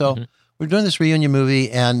movie. So we're doing this reunion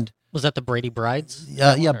movie, and was that the Brady Brides?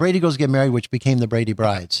 Yeah, Brady Goes to Get Married, which became the Brady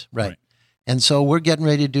Brides, right? And so we're getting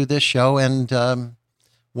ready to do this show, and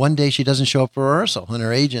one day she doesn't show up for rehearsal, and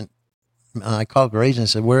her agent. I called her agent and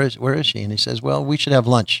said, where is she? And he says, well, we should have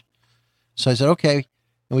lunch. So I said, okay.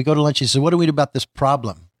 And we go to lunch. He said, what do we do about this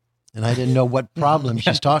problem? And I didn't know what problem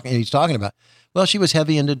he's talking about. Well, she was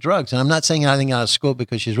heavy into drugs. And I'm not saying anything out of school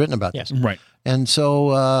because she's written about this. Right. And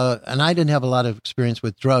so, and I didn't have a lot of experience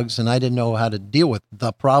with drugs, and I didn't know how to deal with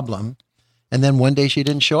the problem. And then one day she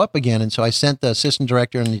didn't show up again. And so I sent the assistant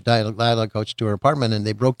director and the dialogue coach to her apartment, and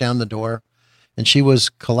they broke down the door, and she was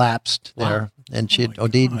collapsed there, and she had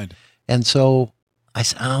OD'd. God. And so I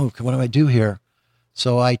said, oh, what do I do here?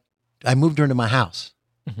 So I moved her into my house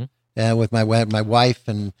with my wife,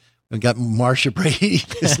 and we got Marcia Brady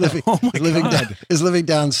is living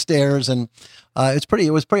downstairs, and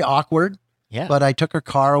it was pretty awkward. Yeah. But I took her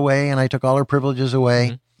car away, and I took all her privileges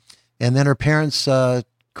away, and then her parents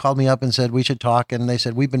called me up and said we should talk, and they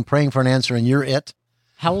said we've been praying for an answer, and you're it.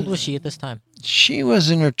 How old was she at this time? She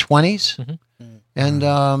was in her 20s,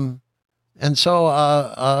 and so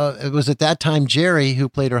it was at that time Jerry, who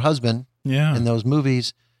played her husband in those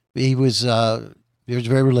movies, he was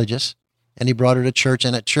very religious, and he brought her to church,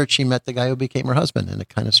 and at church she met the guy who became her husband, and it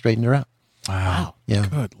kind of straightened her out. Wow. Yeah.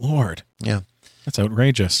 Good Lord. Yeah. That's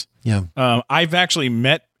outrageous. Yeah. I've actually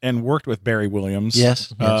met and worked with Barry Williams.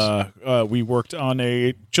 Yes. We worked on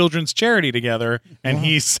a children's charity together, and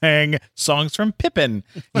he sang songs from Pippin.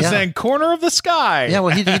 He sang "Corner of the Sky." Yeah,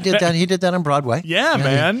 well, he did that. He did that on Broadway. Yeah,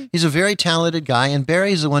 man. He's a very talented guy, and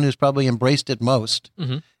Barry's the one who's probably embraced it most.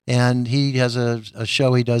 And he has a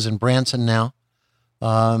show he does in Branson now.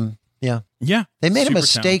 Yeah. They made a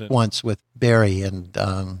mistake once with Barry, and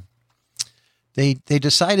they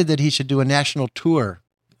decided that he should do a national tour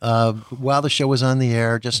while the show was on the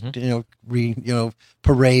air, just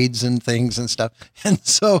parades and things and stuff. And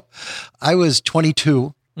so I was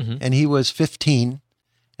 22 and he was 15,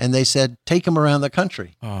 and they said take him around the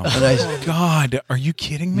country. Oh, and I, God, are you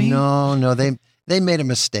kidding me? No, they made a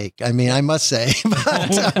mistake. I mean, I must say.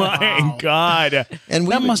 Oh my God! And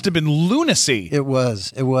that must have been lunacy. It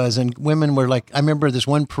was, and women were like, I remember this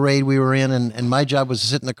one parade we were in, and my job was to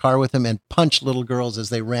sit in the car with him and punch little girls as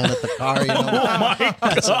they ran at the car. Oh my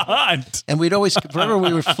God! And we'd always, wherever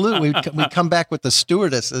we flew, we'd come back with the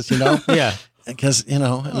stewardesses, Yeah. Because and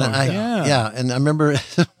and I remember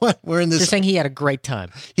we're in this. You're saying he had a great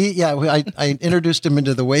time. I introduced him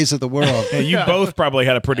into the ways of the world. Yeah, you both probably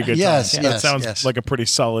had a pretty good time. That That sounds like a pretty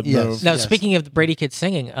solid move. Now, speaking of the Brady kids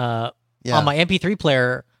singing, on my MP3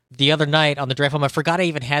 player the other night on the drive home, I forgot I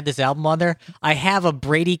even had this album on there. I have a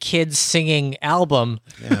Brady kids singing album,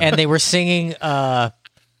 and they were singing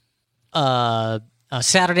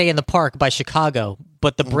Saturday in the Park by Chicago,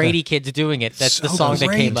 but the Brady kids doing it. That's the song that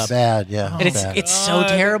came up. Bad, yeah. And it's so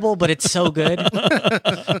terrible, but it's so good.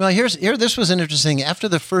 Well, this was interesting. After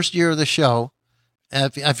the first year of the show,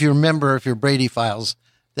 if you remember, if you're Brady Files,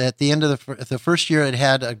 that at the end of the first year, it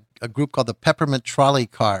had a group called the Peppermint Trolley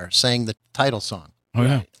Car sang the title song. Oh,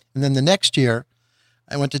 yeah. And then the next year,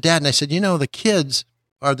 I went to Dad and I said, the kids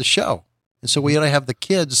are the show. And so we ought to have the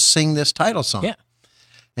kids sing this title song. Yeah.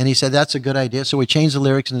 And he said, that's a good idea. So we changed the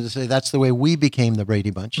lyrics and to say, that's the way we became the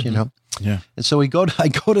Brady Bunch, Yeah. And so I go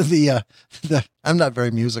to the I'm not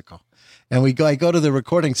very musical. And I go to the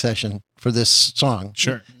recording session for this song.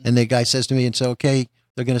 Sure. And the guy says to me, and so, okay,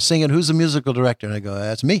 they're going to sing it. Who's the musical director? And I go,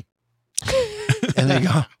 that's me. And they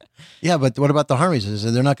go, yeah, but what about the harmonies? I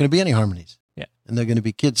said, they're not going to be any harmonies. Yeah. And they're going to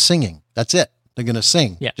be kids singing. That's it. They're going to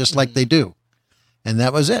sing just like they do. And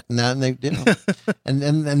that was it. And then they,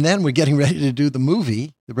 and then we're getting ready to do the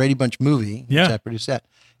movie, the Brady Bunch movie, which I produced that.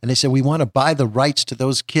 And they said, we want to buy the rights to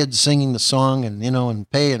those kids singing the song and, and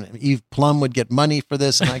pay. And Eve Plum would get money for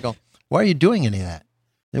this. And I go, why are you doing any of that?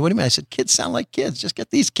 They, what do you mean? I said, kids sound like kids. Just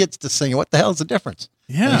get these kids to sing it. What the hell is the difference?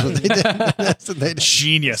 Yeah. That's what they did. That's what they did.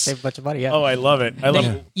 Genius. Save a bunch of money, yeah. Oh, I love it. I love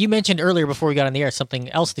it. You mentioned earlier before we got on the air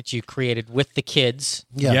something else that you created with the kids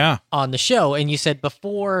Yeah. on the show. And you said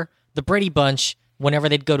before the Brady Bunch, whenever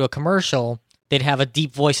they'd go to a commercial, they'd have a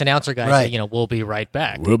deep voice announcer guy say, we'll be right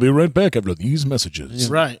back. We'll be right back after these messages.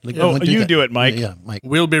 Right. Do it, Mike. Yeah, Mike.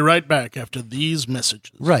 We'll be right back after these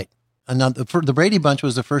messages. Right. And now the Brady Bunch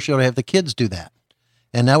was the first show to have the kids do that.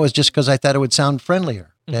 And that was just because I thought it would sound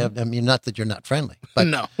friendlier. I mean, not that you're not friendly. But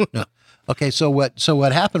No. Okay, so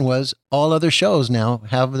what happened was all other shows now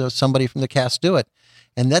have somebody from the cast do it.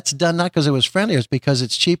 And that's done not because it was friendlier, it's because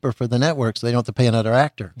it's cheaper for the network, so they don't have to pay another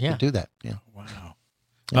actor to do that. Yeah.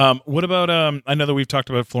 Wow. What about, I know that we've talked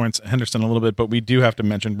about Florence Henderson a little bit, but we do have to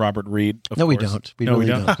mention Robert Reed, of No, we course. don't. We don't.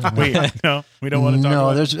 Wait, no, we don't want to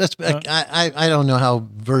talk about I don't know how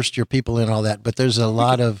versed your people in all that, but there's a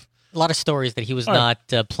lot of stories that he was not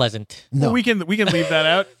pleasant. no. Well, we can leave that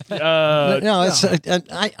out. No, it's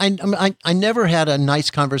I never had a nice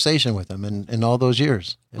conversation with him in all those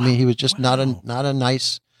years. I mean, he was just not a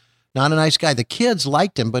nice guy. The kids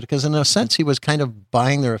liked him, but because in a sense he was kind of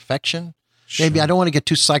buying their affection. Maybe I don't want to get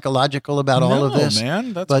too psychological about all of this.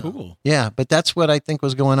 Man, that's but, cool. Yeah, but that's what I think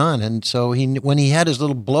was going on. And so when he had his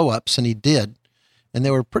little blow-ups, and he did, and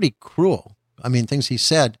they were pretty cruel. I mean, things he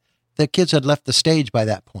said, the kids had left the stage by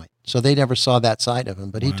that point. So they never saw that side of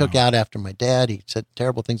him. But he took out after my dad. He said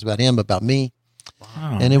terrible things about him, about me.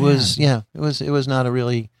 Wow, and it was not a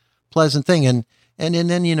really pleasant thing. And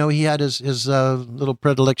then, he had his little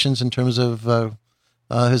predilections in terms of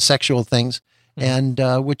his sexual things. And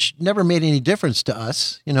which never made any difference to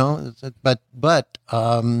us, But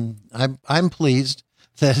I'm pleased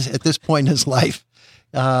that at this point in his life,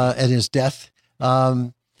 at his death,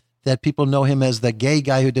 that people know him as the gay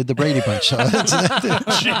guy who did the Brady Bunch. So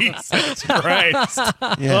Jesus Christ.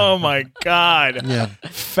 Yeah. Oh my God. Yeah.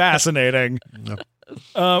 Fascinating.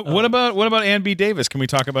 What about Ann B. Davis? Can we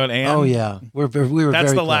talk about Ann? Oh yeah, we were That's very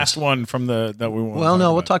the close. last one from that we want. Well,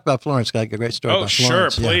 no, we'll talk about Florence. Got a great story. Oh, about sure,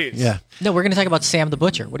 Florence. please. Yeah. No, we're going to talk about Sam the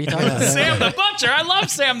Butcher. What are you talking about? Sam the Butcher. I love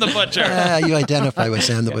Sam the Butcher. You identify with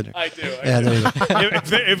Sam the Butcher. I do. Yeah, there you go.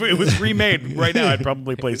 If it was remade right now, I'd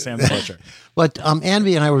probably play Sam the Butcher. But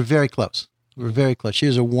Anby and I were very close. We were very close. She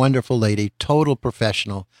was a wonderful lady, total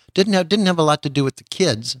professional. Didn't have a lot to do with the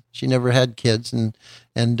kids. She never had kids, and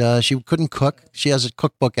she couldn't cook. She has a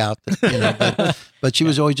cookbook out, but she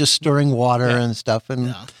was always just stirring water and stuff.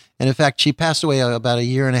 And in fact, she passed away about a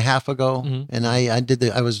year and a half ago. Mm-hmm. And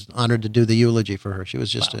I was honored to do the eulogy for her. She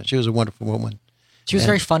was just she was a wonderful woman. She was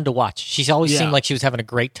very fun to watch. She always seemed like she was having a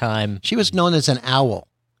great time. She was known as an owl,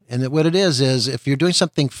 and what it is if you're doing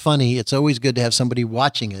something funny, it's always good to have somebody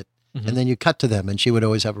watching it. Mm-hmm. And then you cut to them, and she would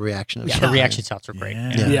always have a reaction. Yeah, her reaction shots were great.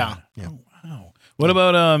 Yeah. Oh, wow. What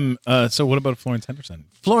about Florence Henderson?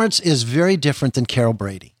 Florence is very different than Carol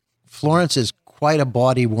Brady. Florence is quite a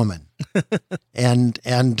bawdy woman, and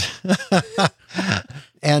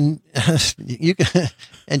you can,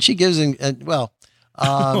 and she gives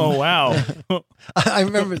Oh wow. I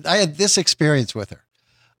remember I had this experience with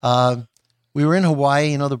her. We were in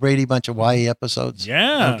Hawaii, the Brady Bunch of Hawaii episodes.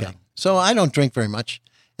 Yeah. Okay. So I don't drink very much.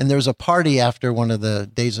 And there was a party after one of the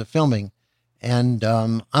days of filming. And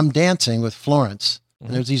I'm dancing with Florence.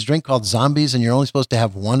 And there's these drink called zombies, and you're only supposed to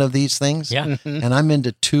have one of these things. Yeah. And I'm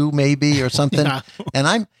into two maybe or something.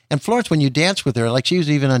 And Florence, when you dance with her, like she was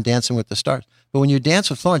even on Dancing with the Stars. But when you dance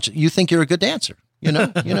with Florence, you think you're a good dancer.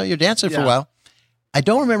 You're dancing for a while. I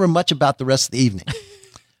don't remember much about the rest of the evening.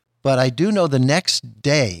 But I do know the next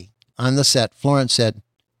day on the set, Florence said,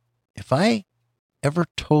 "If I ever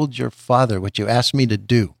told your father what you asked me to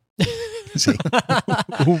do." See?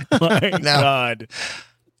 Oh my God.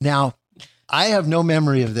 Now, I have no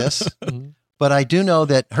memory of this, but I do know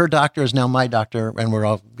that her doctor is now my doctor, and we're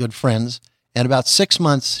all good friends. And about 6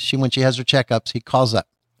 months, when she has her checkups, he calls up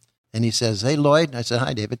and he says, "Hey, Lloyd." And I said,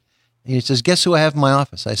 "Hi, David." And he says, "Guess who I have in my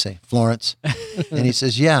office?" I say, "Florence." And he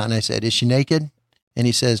says, "Yeah." And I said, "Is she naked?" And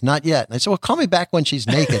he says, "Not yet." And I said, "Well, call me back when she's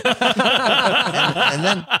naked." and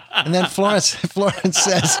then Florence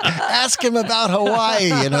says, "Ask him about Hawaii."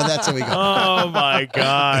 That's how we go. Oh my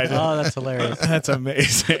God. Oh, that's hilarious. That's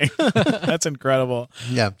amazing. That's incredible.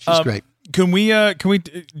 Yeah, she's great. Can we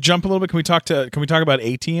jump a little bit? Can we talk about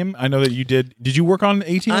A-Team? I know that you did. Did you work on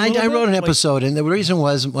A-Team? I wrote an episode, and the reason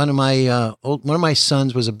was one of my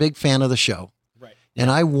sons was a big fan of the show, right?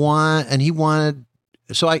 And he wanted.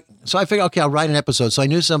 So I figured, okay, I'll write an episode. So I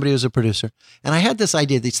knew somebody was a producer, and I had this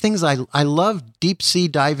idea. These things I love deep sea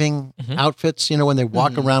diving outfits. When they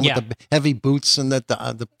walk around with the heavy boots and that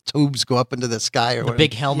the tubes go up into the sky or the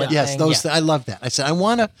big helmet. Yes, thing. those. I love that. I said I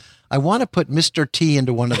want to put Mr. T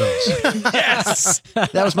into one of those. Yes.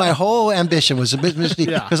 That was my whole ambition was Mr. T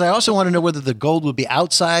because I also want to know whether the gold would be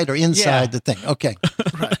outside or inside the thing. Okay.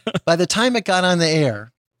 Right. By the time it got on the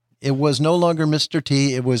air, it was no longer Mr.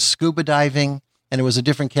 T. It was scuba diving. And it was a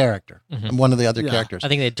different character, one of the other characters. I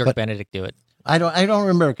think they had Dirk Benedict do it. I don't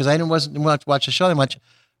remember because I wasn't watch the show that much.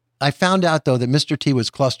 I found out though that Mr. T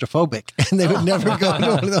was claustrophobic, and they would never go into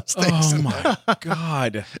one of those things. Oh my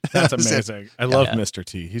God, that's amazing! I love Mr.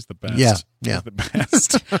 T. He's the best. Yeah, He's the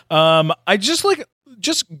best. I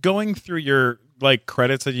just going through your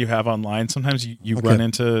credits that you have online. Sometimes you run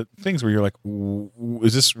into things where you're like,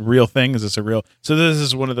 "Is this a real thing? Is this a real?" So this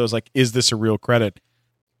is one of those is this a real credit?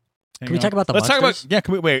 Can we talk about the Let's Monsters? talk about,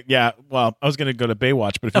 can we wait? Yeah, well, I was going to go to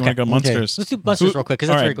Baywatch, but if you want to go Monsters. Let's do Monsters real quick because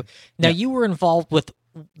that's very cool. Now, you were involved with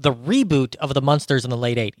the reboot of the Monsters in the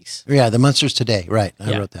late 80s. Yeah, the Monsters Today, right.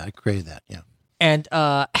 I wrote that. I created that, yeah. And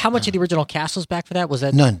how much of the original cast was back for that? Was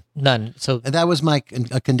that None. So and that was my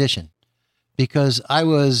condition because I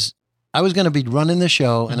was going to be running the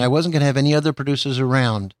show and I wasn't going to have any other producers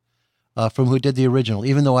around from who did the original,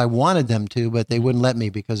 even though I wanted them to, but they wouldn't let me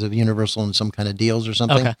because of Universal and some kind of deals or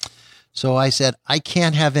something. Okay. So I said, I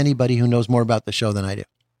can't have anybody who knows more about the show than I do.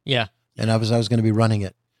 Yeah. And I was going to be running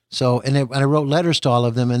it. So, and I wrote letters to all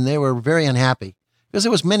of them and they were very unhappy because it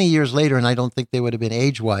was many years later and I don't think they would have been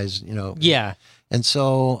age-wise, Yeah. And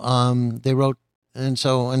so they wrote, and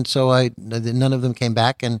so none of them came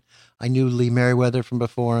back and I knew Lee Merriweather from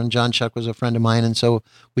before and John Schuck was a friend of mine. And so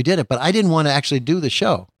we did it, but I didn't want to actually do the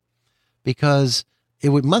show because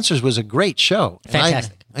Monsters was a great show.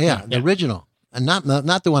 Fantastic. The original. And not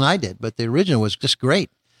the one I did, but the original was just great.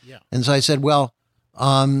 Yeah. And so I said, well,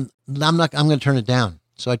 I'm going to turn it down.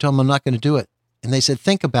 So I told them I'm not going to do it. And they said,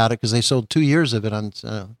 think about it because they sold 2 years of it on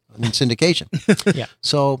in syndication. Yeah.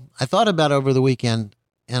 So I thought about it over the weekend,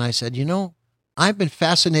 and I said, I've been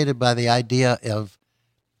fascinated by the idea of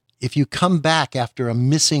if you come back after a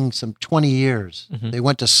missing some 20 years, they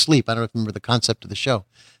went to sleep. I don't remember the concept of the show.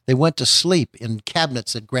 They went to sleep in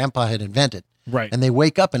cabinets that Grandpa had invented. Right. And they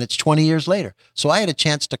wake up and it's 20 years later. So I had a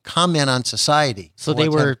chance to comment on society. So they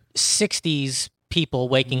were 60s people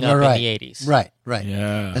waking up Right. in the 80s. Right.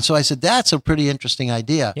 Yeah. And so I said, that's a pretty interesting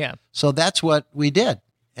idea. Yeah. So that's what we did.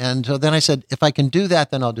 And so then I said, if I can do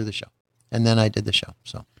that, then I'll do the show. And then I did the show.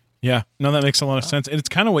 So Yeah. No, that makes a lot of sense. And it's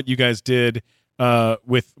kind of what you guys did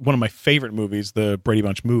with one of my favorite movies, the Brady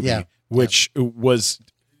Bunch movie, which was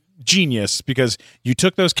genius because you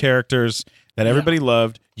took those characters that everybody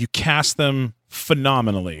loved, you cast them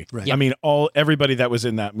phenomenally. Right. I mean, everybody that was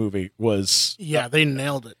in that movie was Yeah, they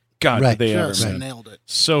nailed it. God, Right. did they Just ever nailed it.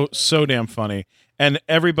 so damn funny. And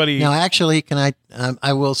everybody now, actually, can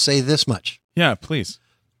I will say this much. Yeah, please.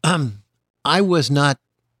 I was not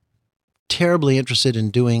terribly interested in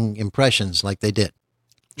doing impressions like they did.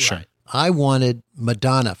 Sure. I wanted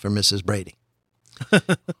Madonna for Mrs. Brady.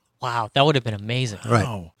 Wow, that would have been amazing. Right.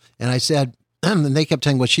 Oh. And I said, and they kept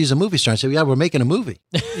saying, well, she's a movie star. I said, yeah, we're making a movie.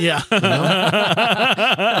 Yeah.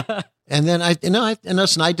 And then I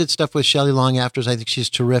did stuff with Shelley Long Afters. I think she's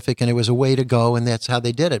terrific, and it was a way to go, and that's how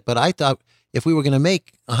they did it. But I thought if we were going to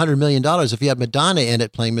make $100 million, if you had Madonna in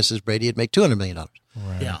it playing Mrs. Brady, it'd make $200 million.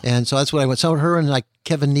 Yeah. And so that's what I went. So her and like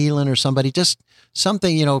Kevin Nealon or somebody, just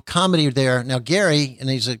something, comedy there. Now Gary, and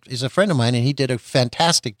he's a friend of mine, and he did a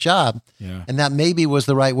fantastic job. Yeah. And that maybe was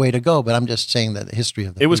the right way to go. But I'm just saying that the history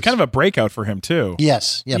of the It was kind of a breakout for him too.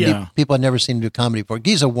 yes, yeah. Yeah. People had never seen him do comedy before.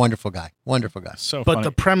 He's a wonderful guy. Wonderful guy. So But funny.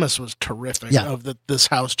 the premise was terrific Yeah. of that this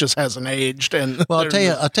house just hasn't aged and Well, I'll tell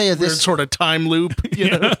you weird this. sort of time loop, you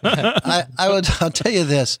know. I'll tell you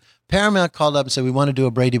this. Paramount called up and said, we want to do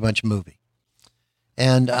a Brady Bunch movie.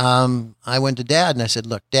 And I went to Dad and I said,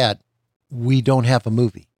 look, Dad, we don't have a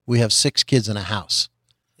movie. We have 6 kids in a house.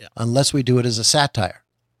 Yeah. Unless we do it as a satire,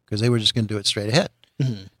 because they were just going to do it straight ahead.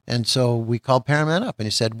 Mhm. And so we called Paramount up and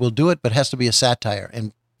he said, we'll do it, but it has to be a satire.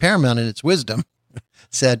 And Paramount, in its wisdom,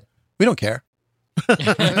 said, we don't care.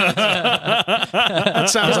 That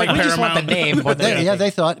sounds like we just want the Paramount. name. more than anything. They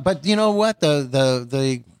thought, but you know what?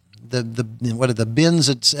 The what are the bins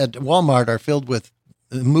at Walmart are filled with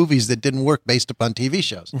movies that didn't work based upon TV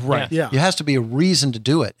shows. right. Yeah. There has to be a reason to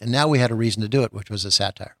do it, and now we had a reason to do it, which was a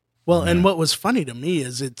satire. Well, and what was funny to me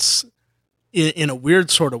is it's in a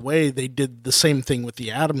weird sort of way they did the same thing with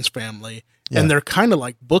the Addams Family, Yeah. and they're kind of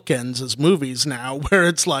like bookends as movies now, where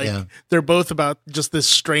it's like Yeah. they're both about just this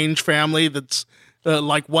strange family that's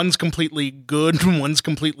like one's completely good and one's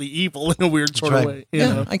completely evil in a weird sort of way. You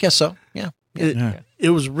know? I guess so. Yeah. It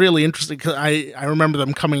was really interesting because I remember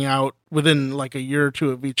them coming out within like a year or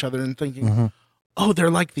two of each other and thinking, Mm-hmm. oh, they're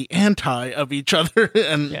like the anti of each other,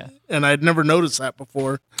 and I'd never noticed that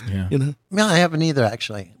before. Yeah. You know, No, I haven't either,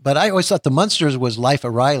 actually. But I always thought the Munsters was Life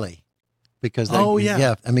of Riley, because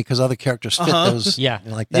because other characters fit those, Yeah.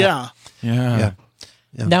 like that. yeah. Yeah.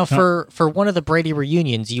 Yeah. Now, for one of the Brady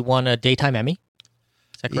reunions, you won a daytime Emmy.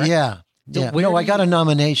 Is that correct? Yeah. So Yeah. where No, I do got a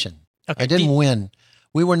nomination. Okay. I didn't win.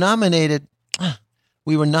 We were nominated.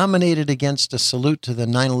 We were nominated against a salute to the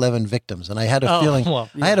 9/11 victims, and I had a Oh, feeling. well,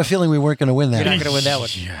 I had a feeling we weren't going to win that. You're not going to win that one.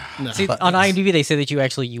 No. See, on IMDb, they say that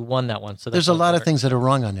you won that one. So There's a lot of things that are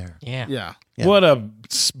wrong on there. Yeah. Yeah. Yeah. What a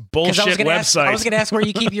 'Cause bullshit I was gonna website. I was going to ask where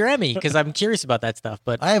you keep your Emmy because I'm curious about that stuff.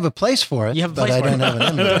 But I have a place for it. You have a but place I for it. don't have an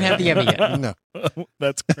Emmy. you don't have the Emmy yet. No.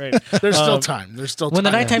 That's great. There's still time. There's still time. When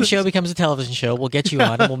the nighttime show becomes a television show, we'll get you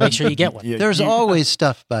on and we'll make sure you get one. Yeah, There's you- always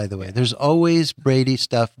stuff, by the way. There's always Brady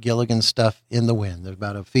stuff, Gilligan stuff in the wind. There's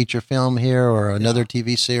about a feature film here or another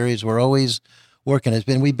TV series. We're always working.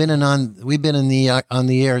 We've been on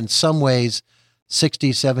the air in some ways,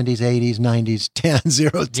 60s, 70s, 80s, 90s, 10s,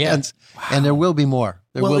 10s, and there will be more.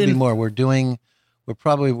 There Well, will be more.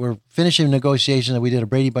 We're finishing negotiations. We did a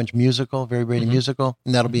Brady Bunch musical, very Brady musical,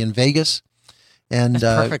 and that'll be in Vegas. And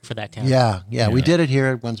That's perfect for that town. Yeah, we did it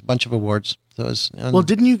here. It won a bunch of awards. So it was, Well,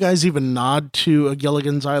 didn't you guys even nod to a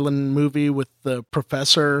Gilligan's Island movie with the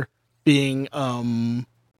professor being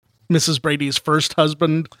Mrs. Brady's first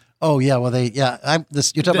husband? oh yeah, well you're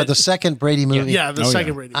talking about the second Brady movie. Yeah, the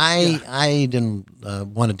second Brady. I didn't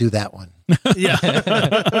want to do that one. Yeah.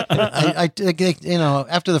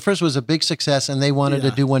 After the first was a big success, and they wanted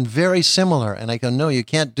to do one very similar, and I go, no, you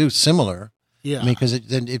can't do similar. Yeah. I mean, because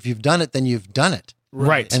if you've done it, then you've done it.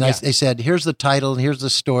 Right. And they said, here's the title, and here's the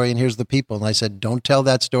story, and here's the people. And I said, don't tell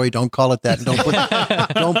that story, don't call it that, and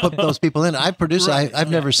don't put those people in. I produce it. I've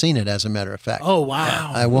never seen it, as a matter of fact. Oh,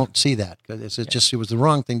 wow. I won't see that because it was the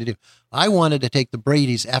wrong thing to do. I wanted to take the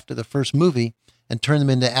Bradys after the first movie and turn them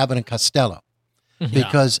into Abbott and Costello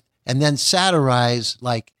and then satirize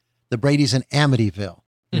like the Bradys in Amityville.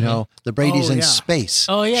 You know, the Brady's in space.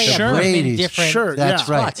 Oh, yeah, yeah. Sure. Brady's, Sure, that's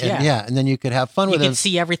right. Spots, And, and then you could have fun you with them. can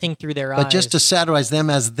see everything through their eyes. But just to satirize them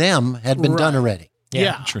as them had been done already.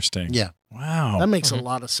 Yeah. Interesting. Yeah. Wow. That makes a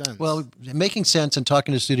lot of sense. Well, making sense and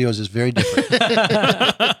talking to studios is very different.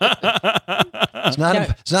 It's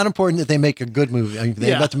not important that they make a good movie. I mean,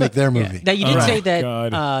 they got to make their movie. Now, you did say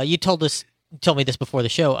God. that you told me this before the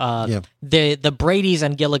show. The Bradys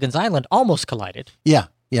and Gilligan's Island almost collided. Yeah.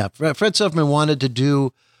 Fred Silverman wanted to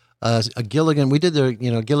do a Gilligan. We did the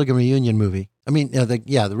Gilligan reunion movie. I mean,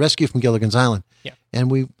 the Rescue from Gilligan's Island. Yeah. And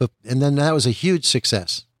then that was a huge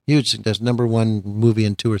success. Huge success. #1 movie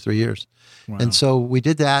in 2 or 3 years. Wow. And so we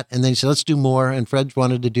did that, and then he said, let's do more. And Fred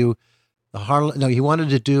wanted to do he wanted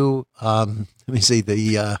to do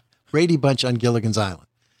the Brady Bunch on Gilligan's Island.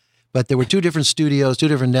 But there were 2 different studios, 2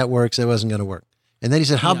 different networks. It wasn't going to work. And then he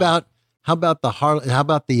said, how about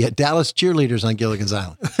the Dallas cheerleaders on Gilligan's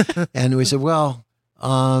Island? And we said, well,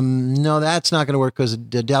 no, that's not going to work because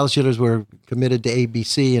the Dallas cheerleaders were committed to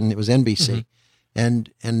ABC and it was NBC. And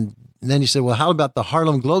then he said, well, how about the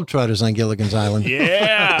Harlem Globetrotters on Gilligan's Island?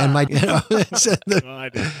 Yeah.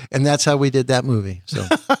 And that's how we did that movie. So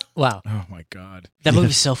Wow. Oh, my God. That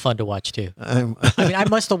movie's so fun to watch, too. I mean, I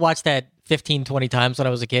must have watched that 15, 20 times when I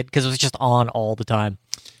was a kid because it was just on all the time.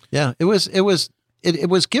 yeah, it was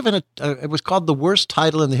given it was called the worst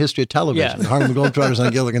title in the history of television, Yeah. Harlem Globetrotters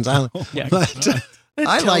on Gilligan's Island. Yeah. But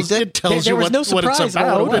I liked it. It tells There you was what, no what it's surprise in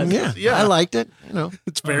what it about. was. and I liked it.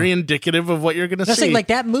 It's very indicative of what you're going to That's see. like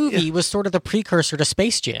that movie was sort of the precursor to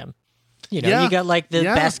Space Jam. You Yeah. got like the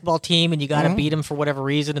Yeah. basketball team and you got to beat them for whatever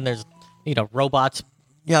reason. And there's, robots.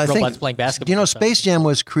 Yeah, I Robots think playing basketball and stuff. Space Jam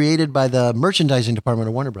was created by the merchandising department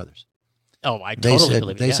of Warner Brothers. Oh, I They totally said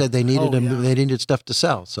believe it. they yeah. said they needed stuff to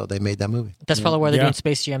sell, so they made that movie. That's probably why they're Yeah. doing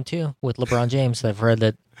Space Jam 2 with LeBron James. I've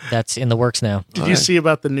heard that's in the works now. Did you see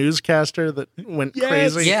about the newscaster that went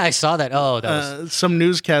crazy? Yeah, I saw that. Oh, that was... Some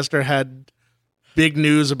newscaster had big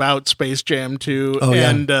news about Space Jam 2, Oh, yeah.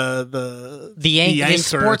 and the the anchor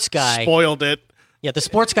sports guy. spoiled it. Yeah, the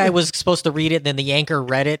sports guy was supposed to read it, and then the anchor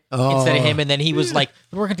read it instead of him, and then he was like,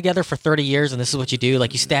 we're working together for 30 years, and this is what you do.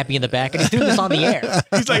 Like, you stab me in the back, and he's doing this on the air.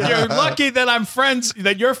 He's like, you're lucky that I'm friends,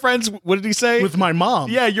 that you're friends, what did he say? With my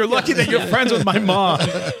mom. Yeah, you're lucky that you're friends with my mom.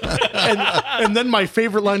 And then my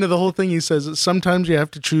favorite line of the whole thing, he says, sometimes you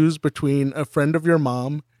have to choose between a friend of your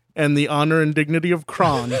mom and the honor and dignity of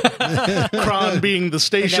Kron. Kron being the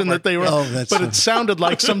station that they were. Oh, that's but funny. it sounded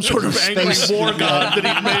like some sort of angry war god that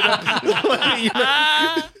he'd made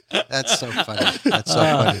up. That's so funny. That's so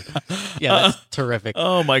funny. Yeah, that's terrific.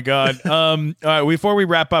 Oh, my God. All right, before we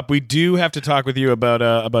wrap up, we do have to talk with you about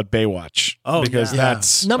Baywatch. Oh, because yeah.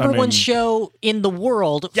 that's... Number one show in the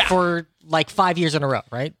world for like 5 years in a row,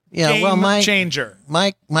 right? Yeah, Game well, changer.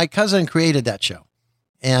 my cousin created that show,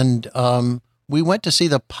 and we went to see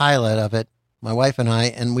the pilot of it, my wife and I,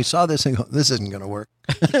 and we saw this and go, this isn't going to work.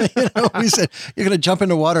 We said, you're going to jump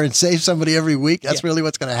into water and save somebody every week? That's really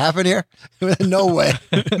what's going to happen here? No way.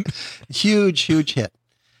 Huge hit.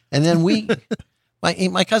 And then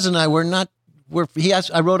my cousin and I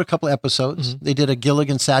I wrote a couple episodes. They did a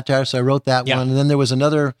Gilligan satire, so I wrote that one. And then there was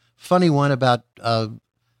another funny one about,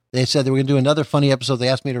 they said they were going to do another funny episode. They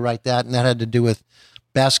asked me to write that, and that had to do with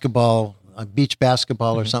basketball, beach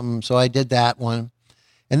basketball or something. So I did that one.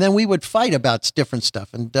 And then we would fight about different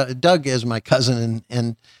stuff. And Doug is my cousin,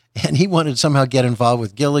 and he wanted to somehow get involved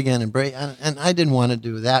with Gilligan and Brady, and I didn't want to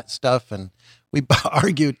do that stuff. And we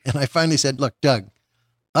argued, and I finally said, look, Doug,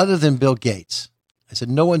 other than Bill Gates, I said,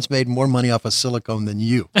 no one's made more money off of silicone than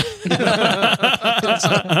you.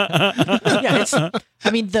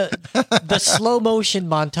 The slow motion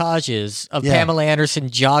montages of Pamela Anderson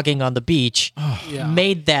jogging on the beach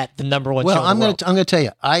made that the number one show Well, in the world. I'm going to tell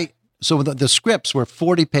you, so the scripts were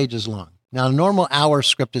 40 pages long. Now, a normal hour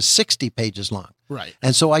script is 60 pages long. Right.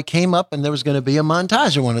 And so I came up, and there was going to be a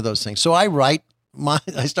montage of one of those things. So I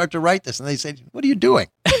start to write this, and they say, what are you doing?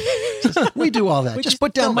 We do all that. Just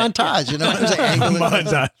put down montage, It was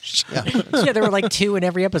Montage. Yeah, there were like 2 in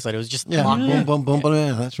every episode. It was just boom, boom, boom, boom.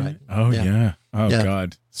 Yeah, that's right. Oh, yeah. Oh, Yeah.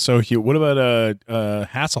 God. So huge. What about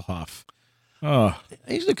Hasselhoff? Oh,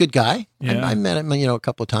 He's a good guy. Yeah. I met him, a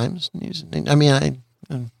couple of times.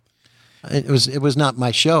 It was not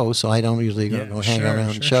my show, so I don't usually go hang sure,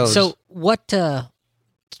 around sure, shows. So what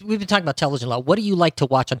we've been talking about television a lot. What do you like to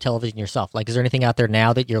watch on television yourself? Like, is there anything out there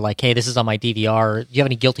now that you're like, hey, this is on my DVR? Do you have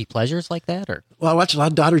any guilty pleasures like that? Or Well, I watch a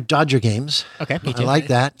lot of Dodger games. okay, me I too. like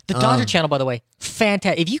that. The Dodger Channel, by the way,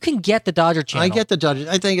 fantastic. If you can get the Dodger Channel, I get the Dodgers.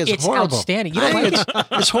 I think it's horrible. outstanding. You don't I like think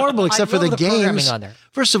it's horrible except for love the the programming games. on there.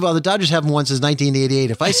 First of all, the Dodgers haven't won since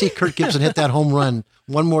 1988. If I see Kirk Gibson hit that home run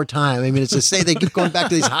one more time, I mean, it's to say they keep going back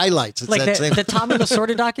to these highlights. It's like that same- the Tommy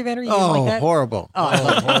Lasorda documentary. You didn't Oh, like that? horrible. Oh, I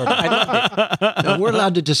love it. I loved it. No, we're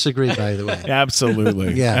allowed to disagree, by the way.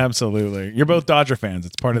 Absolutely. Yeah. Absolutely. You're both Dodger fans.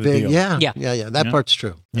 It's part of the Big- deal. Yeah. yeah. That Yeah. part's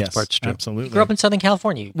true. That Yes, part's true. absolutely. Grew up in Southern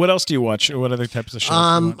California. What else do you watch? What other types of shows do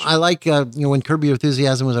you watch? I like when Curb Your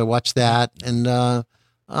Enthusiasm was. I watched that, and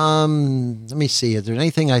let me see. Is there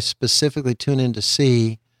anything I specifically tune in to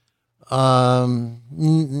see? Let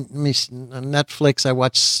me see. Netflix. I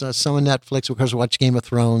watch some of Netflix. Of course, I watch Game of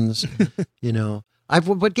Thrones.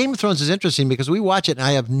 But Game of Thrones is interesting because we watch it and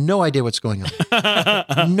I have no idea what's going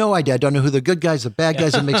on. No idea. I don't know who the good guys, the bad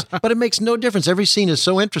guys. But it makes no difference. Every scene is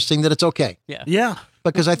so interesting that it's okay. Yeah.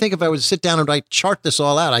 Because I think if I would sit down and like chart this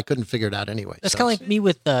all out, I couldn't figure it out anyway. That's So- kind of like me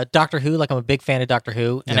with Doctor Who. Like I'm a big fan of Doctor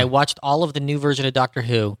Who, and I watched all of the new version of Doctor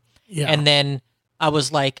Who, Yeah. and then I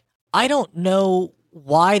was like, I don't know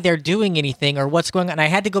why they're doing anything or what's going on. And I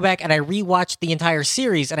had to go back and I rewatched the entire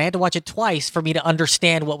series, and I had to watch it twice for me to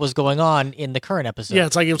understand what was going on in the current episode. Yeah,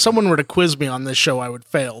 it's like if someone were to quiz me on this show, I would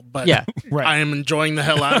fail. But Yeah. Right. I am enjoying the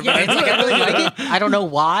hell out of Yeah, it. it's like I really like it. I don't know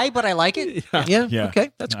why, but I like it. Yeah. Yeah. Okay.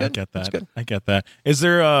 That's No, good. I get that. That's good. I get that. Is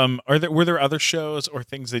there were there other shows or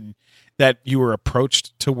things that you were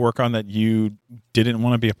approached to work on that you didn't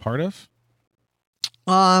want to be a part of?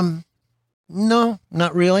 No,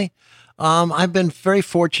 not really. I've been very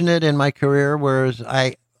fortunate in my career, whereas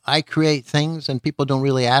I create things and people don't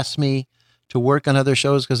really ask me to work on other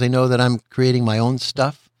shows because they know that I'm creating my own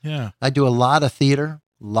stuff. Yeah. I do a lot of theater.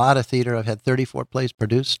 I've had 34 plays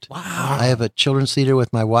produced. Wow. I have a children's theater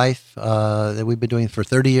with my wife that we've been doing for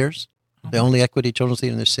 30 years. The only equity children's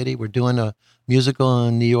theater in the city. We're doing a musical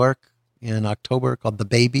in New York in October called The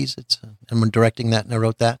Babies. I'm directing that and I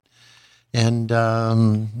wrote that. And,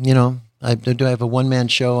 I have a one-man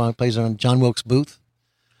show. I plays on John Wilkes Booth.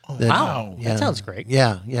 Wow. That sounds great.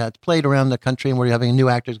 Yeah. It's played around the country, and we're having a new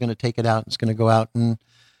actor who's going to take it out. It's going to go out, and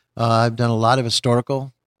I've done a lot of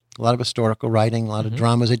historical writing, a lot of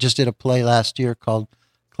dramas. I just did a play last year called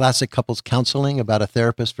Classic Couples Counseling about a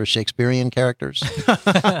therapist for Shakespearean characters.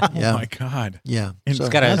 Oh my God. Yeah. And So- He's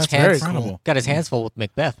got his That's very hands cool. got his hands full with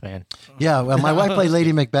Macbeth, man. yeah. Well, my wife played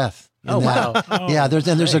Lady Macbeth. in Oh, that. wow. Yeah.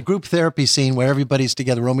 There's a group therapy scene where everybody's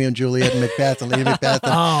together, Romeo and Juliet and Macbeth and Lady Macbeth.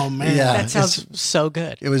 And, Oh, man. Yeah. That sounds so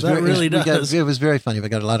good. It was That very, really it was, does. it was very funny. We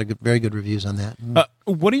got a lot of very good reviews on that.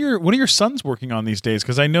 What are your sons working on these days?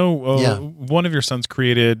 Because I know Yeah. one of your sons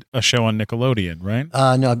created a show on Nickelodeon, right?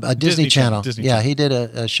 No, a Disney Channel. Disney yeah, Channel. he did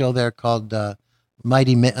a show there called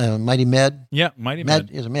Mighty Med. Yeah, Mighty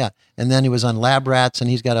Med, Med. yeah. And then he was on Lab Rats, and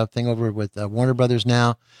he's got a thing over with Warner Brothers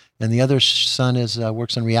now. And the other son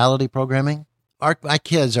works on reality programming. My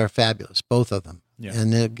kids are fabulous, both of them. Yeah.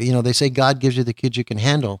 And they say God gives you the kids you can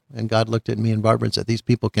handle, and God looked at me and Barbara and said, "These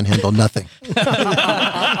people can handle nothing."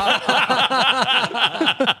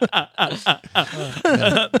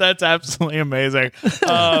 That's absolutely amazing.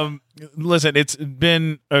 Listen, it's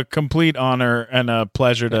been a complete honor and a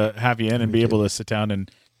pleasure to have you in and be able to sit down and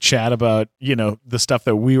chat about the stuff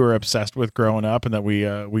that we were obsessed with growing up and that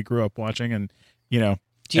we grew up watching. And Do you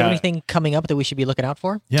have anything coming up that we should be looking out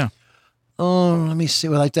for? Yeah. Oh, let me see.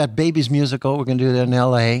 Well, like that Babies musical, we're going to do that in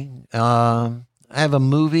L.A. I have a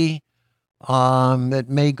movie that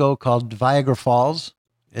may go called Viagra Falls.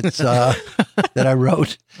 It's that I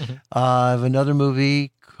wrote. I have another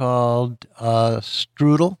movie called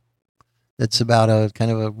Strudel. It's about a kind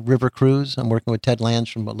of a river cruise. I'm working with Ted Lange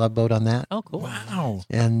from Love Boat on that. Oh, cool. Wow.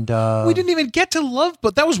 And We didn't even get to Love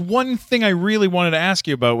Boat. That was one thing I really wanted to ask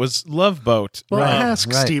you about was Love Boat. Well, Right, ask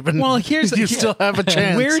right. Stephen. Well, here's you still have a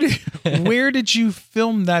chance. Where did you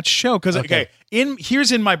film that show? Because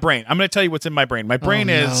here's in my brain. I'm going to tell you what's in my brain. My brain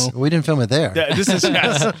is we didn't film it there. this is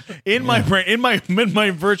yes, in my brain in my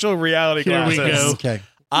virtual reality Here we glasses. go. Okay.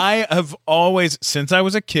 I have always, since I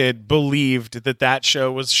was a kid, believed that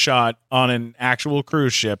show was shot on an actual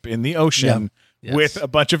cruise ship in the ocean Yes. with a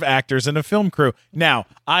bunch of actors and a film crew. Now,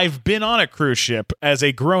 I've been on a cruise ship as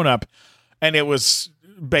a grown-up, and it was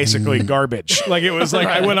basically garbage. Like it was like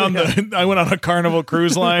I went on a Carnival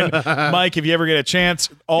cruise line. Mike, if you ever get a chance,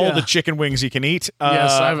 all the chicken wings you can eat.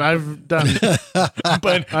 Yes, I've done. I've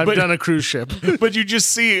done a cruise ship. But you just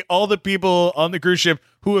see all the people on the cruise ship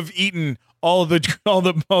who have eaten all the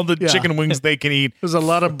chicken wings they can eat. There's a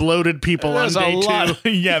lot of bloated people on day two.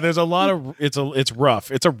 Yeah, there's a lot of it's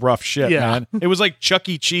rough. It's a rough shit, man. It was like Chuck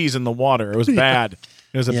E. Cheese in the water. It was bad.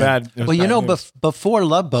 It was a bad. It was well, you bad know, news. before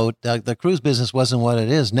Love Boat, the cruise business wasn't what it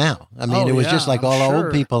is now. I mean, it was just like all the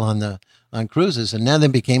old people on cruises, and now they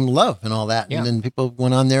became Love and all that, and then people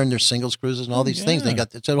went on there and their singles cruises and all these things.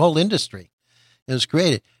 It's a whole industry. It was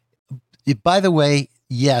created. By the way,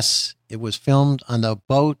 yes, it was filmed on the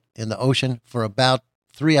boat in the ocean for about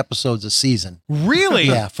 3 episodes a season. Really?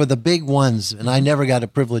 Yeah, for the big ones, and I never got a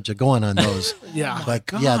privilege of going on those. But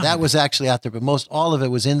that was actually out there. But all of it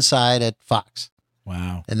was inside at Fox.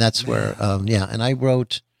 Wow. And that's where, and I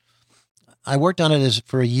worked on it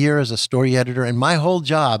for a year as a story editor, and my whole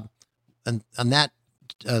job on that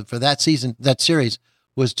for that season, that series,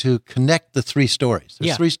 was to connect the 3 stories.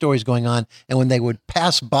 There's 3 stories going on, and when they would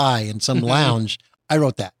pass by in some lounge, I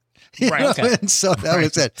wrote that. Right. Okay. And so that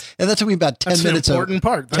was it. And that took me about 10 minutes. That's an important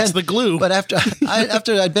part. That's the glue. But after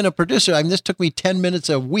I'd been a producer, this took me 10 minutes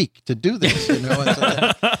a week to do this. And so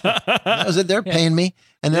that was it. They're paying me.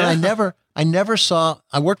 And then I never saw.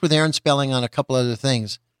 I worked with Aaron Spelling on a couple other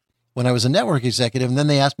things when I was a network executive, and then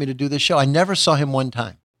they asked me to do this show. I never saw him one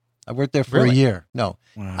time. I worked there for a year. No,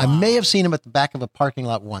 I may have seen him at the back of a parking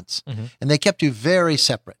lot once, and they kept you very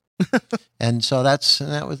separate. And so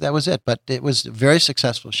that was it. But it was a very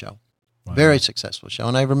successful show, very successful show.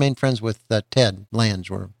 And I remained friends with Ted Lange.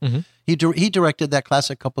 He directed that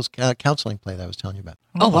classic couples counseling play that I was telling you about.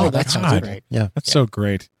 Oh wow, that sounds great. Yeah, that's so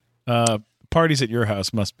great. Parties at your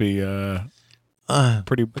house must be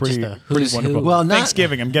pretty wonderful. Well,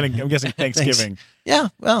 Thanksgiving. I'm guessing Thanksgiving. Yeah.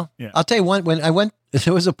 Well, I'll tell you one. When I went,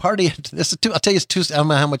 there was a party. I'll tell you two. I don't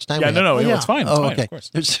know how much time. Yeah, no, it's fine. It's fine, okay. Of course.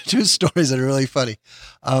 There's 2 stories that are really funny.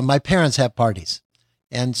 My parents have parties,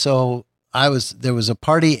 and so there was a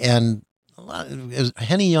party, and it was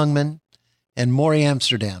Henny Youngman and Maury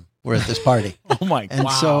Amsterdam were at this party. Oh my God. And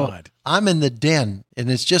so I'm in the den,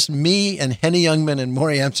 and it's just me and Henny Youngman and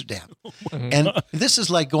Maury Amsterdam. And this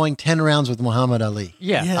is like going 10 rounds with Muhammad Ali.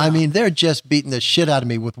 Yeah. I mean, they're just beating the shit out of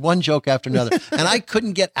me with one joke after another. And I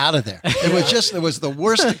couldn't get out of there. It was the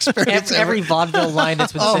worst experience ever. Every vaudeville line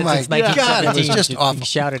that's been said since 1917. God, it was just awful.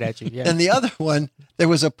 Shouted at you. Yeah. And the other one, there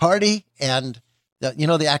was a party, and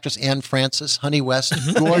the actress Anne Francis, Honey West,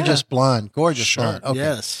 gorgeous blonde. Okay.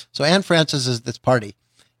 Yes. So Anne Francis is at this party.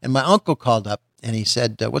 And my uncle called up, and he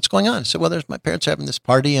said, "What's going on?" I said, "Well, there's my parents having this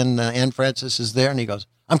party, and Anne Francis is there." And he goes,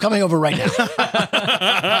 "I'm coming over right now."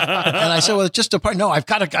 And I said, "Well, it's just a party." "No, we've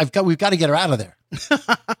got to get her out of there."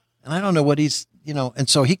 And I don't know what he's, and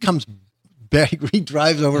so he comes back, he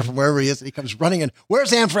drives over from wherever he is, and he comes running in.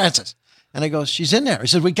 "Where's Anne Francis?" And I go, "She's in there." He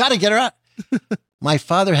says, "We got to get her out." My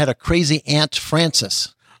father had a crazy Aunt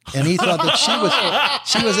Francis, and he thought that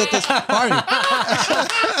she was at this party.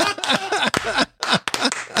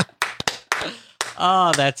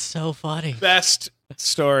 Oh, that's so funny. Best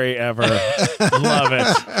story ever. Love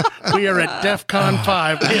it. We are at DEF CON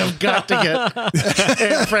 5. We have got to get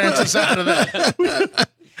Aunt Francis out of that.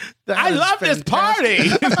 I love this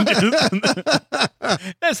party.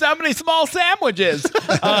 There's so many small sandwiches.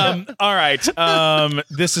 All right.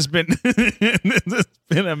 This has been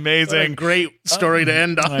amazing. What a great story to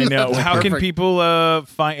end on. I know. How can Perfect. people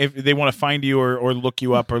find, if they want to find you or look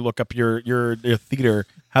you up or look up your theater?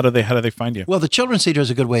 How do they find you? Well, the Children's Theater is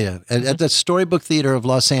a good way to. At the Storybook Theater of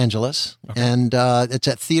Los Angeles, and it's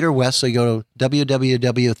at Theater West. So you go to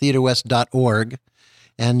www.theaterwest.org,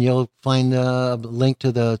 and you'll find a link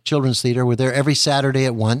to the Children's Theater. We're there every Saturday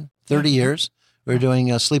at 1, 30 years. We're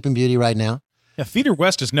doing Sleeping Beauty right now. Yeah, Theater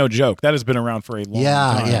West is no joke. That has been around for a long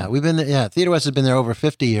time. Yeah. We've been Theater West has been there over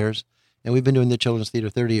 50 years. And we've been doing the Children's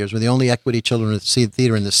Theater 30 years. We're the only equity children's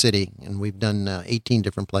theater in the city, and we've done 18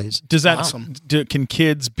 different plays. Does that can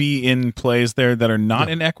kids be in plays there that are not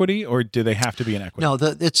in equity, or do they have to be in equity? No,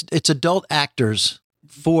 it's adult actors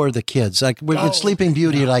for the kids. Like with Sleeping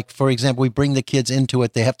Beauty, like for example, we bring the kids into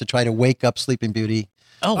it. They have to try to wake up Sleeping Beauty.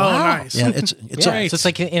 Oh wow! Nice. Yeah, it's So it's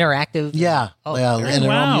like an interactive. Yeah, Oh, and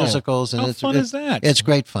they're all musicals, and How fun is that? It's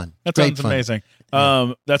great fun. That great sounds fun. amazing.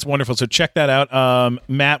 That's wonderful. So check that out.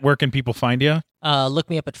 Matt, where can people find you? Look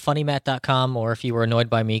me up at funnymatt.com, or if you were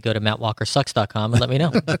annoyed by me, go to mattwalkersucks.com and let me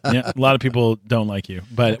know. Yeah, a lot of people don't like you,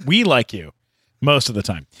 but we like you most of the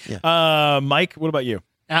time. Yeah. Mike, what about you?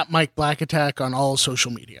 at Mike Black Attack on all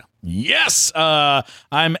social media. Yes.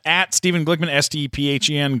 I'm at Stephen Glickman,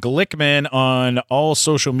 STPHEN Glickman on all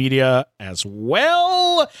social media as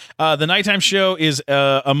well. The Nighttime Show is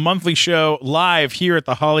a monthly show live here at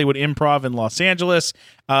the Hollywood Improv in Los Angeles.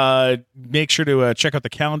 Make sure to check out the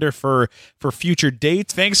calendar for future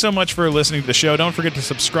dates. Thanks so much for listening to the show. Don't forget to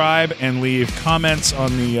subscribe and leave comments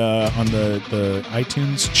on the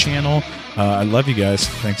iTunes channel. I love you guys.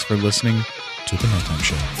 Thanks for listening to the Nighttime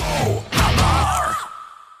Show.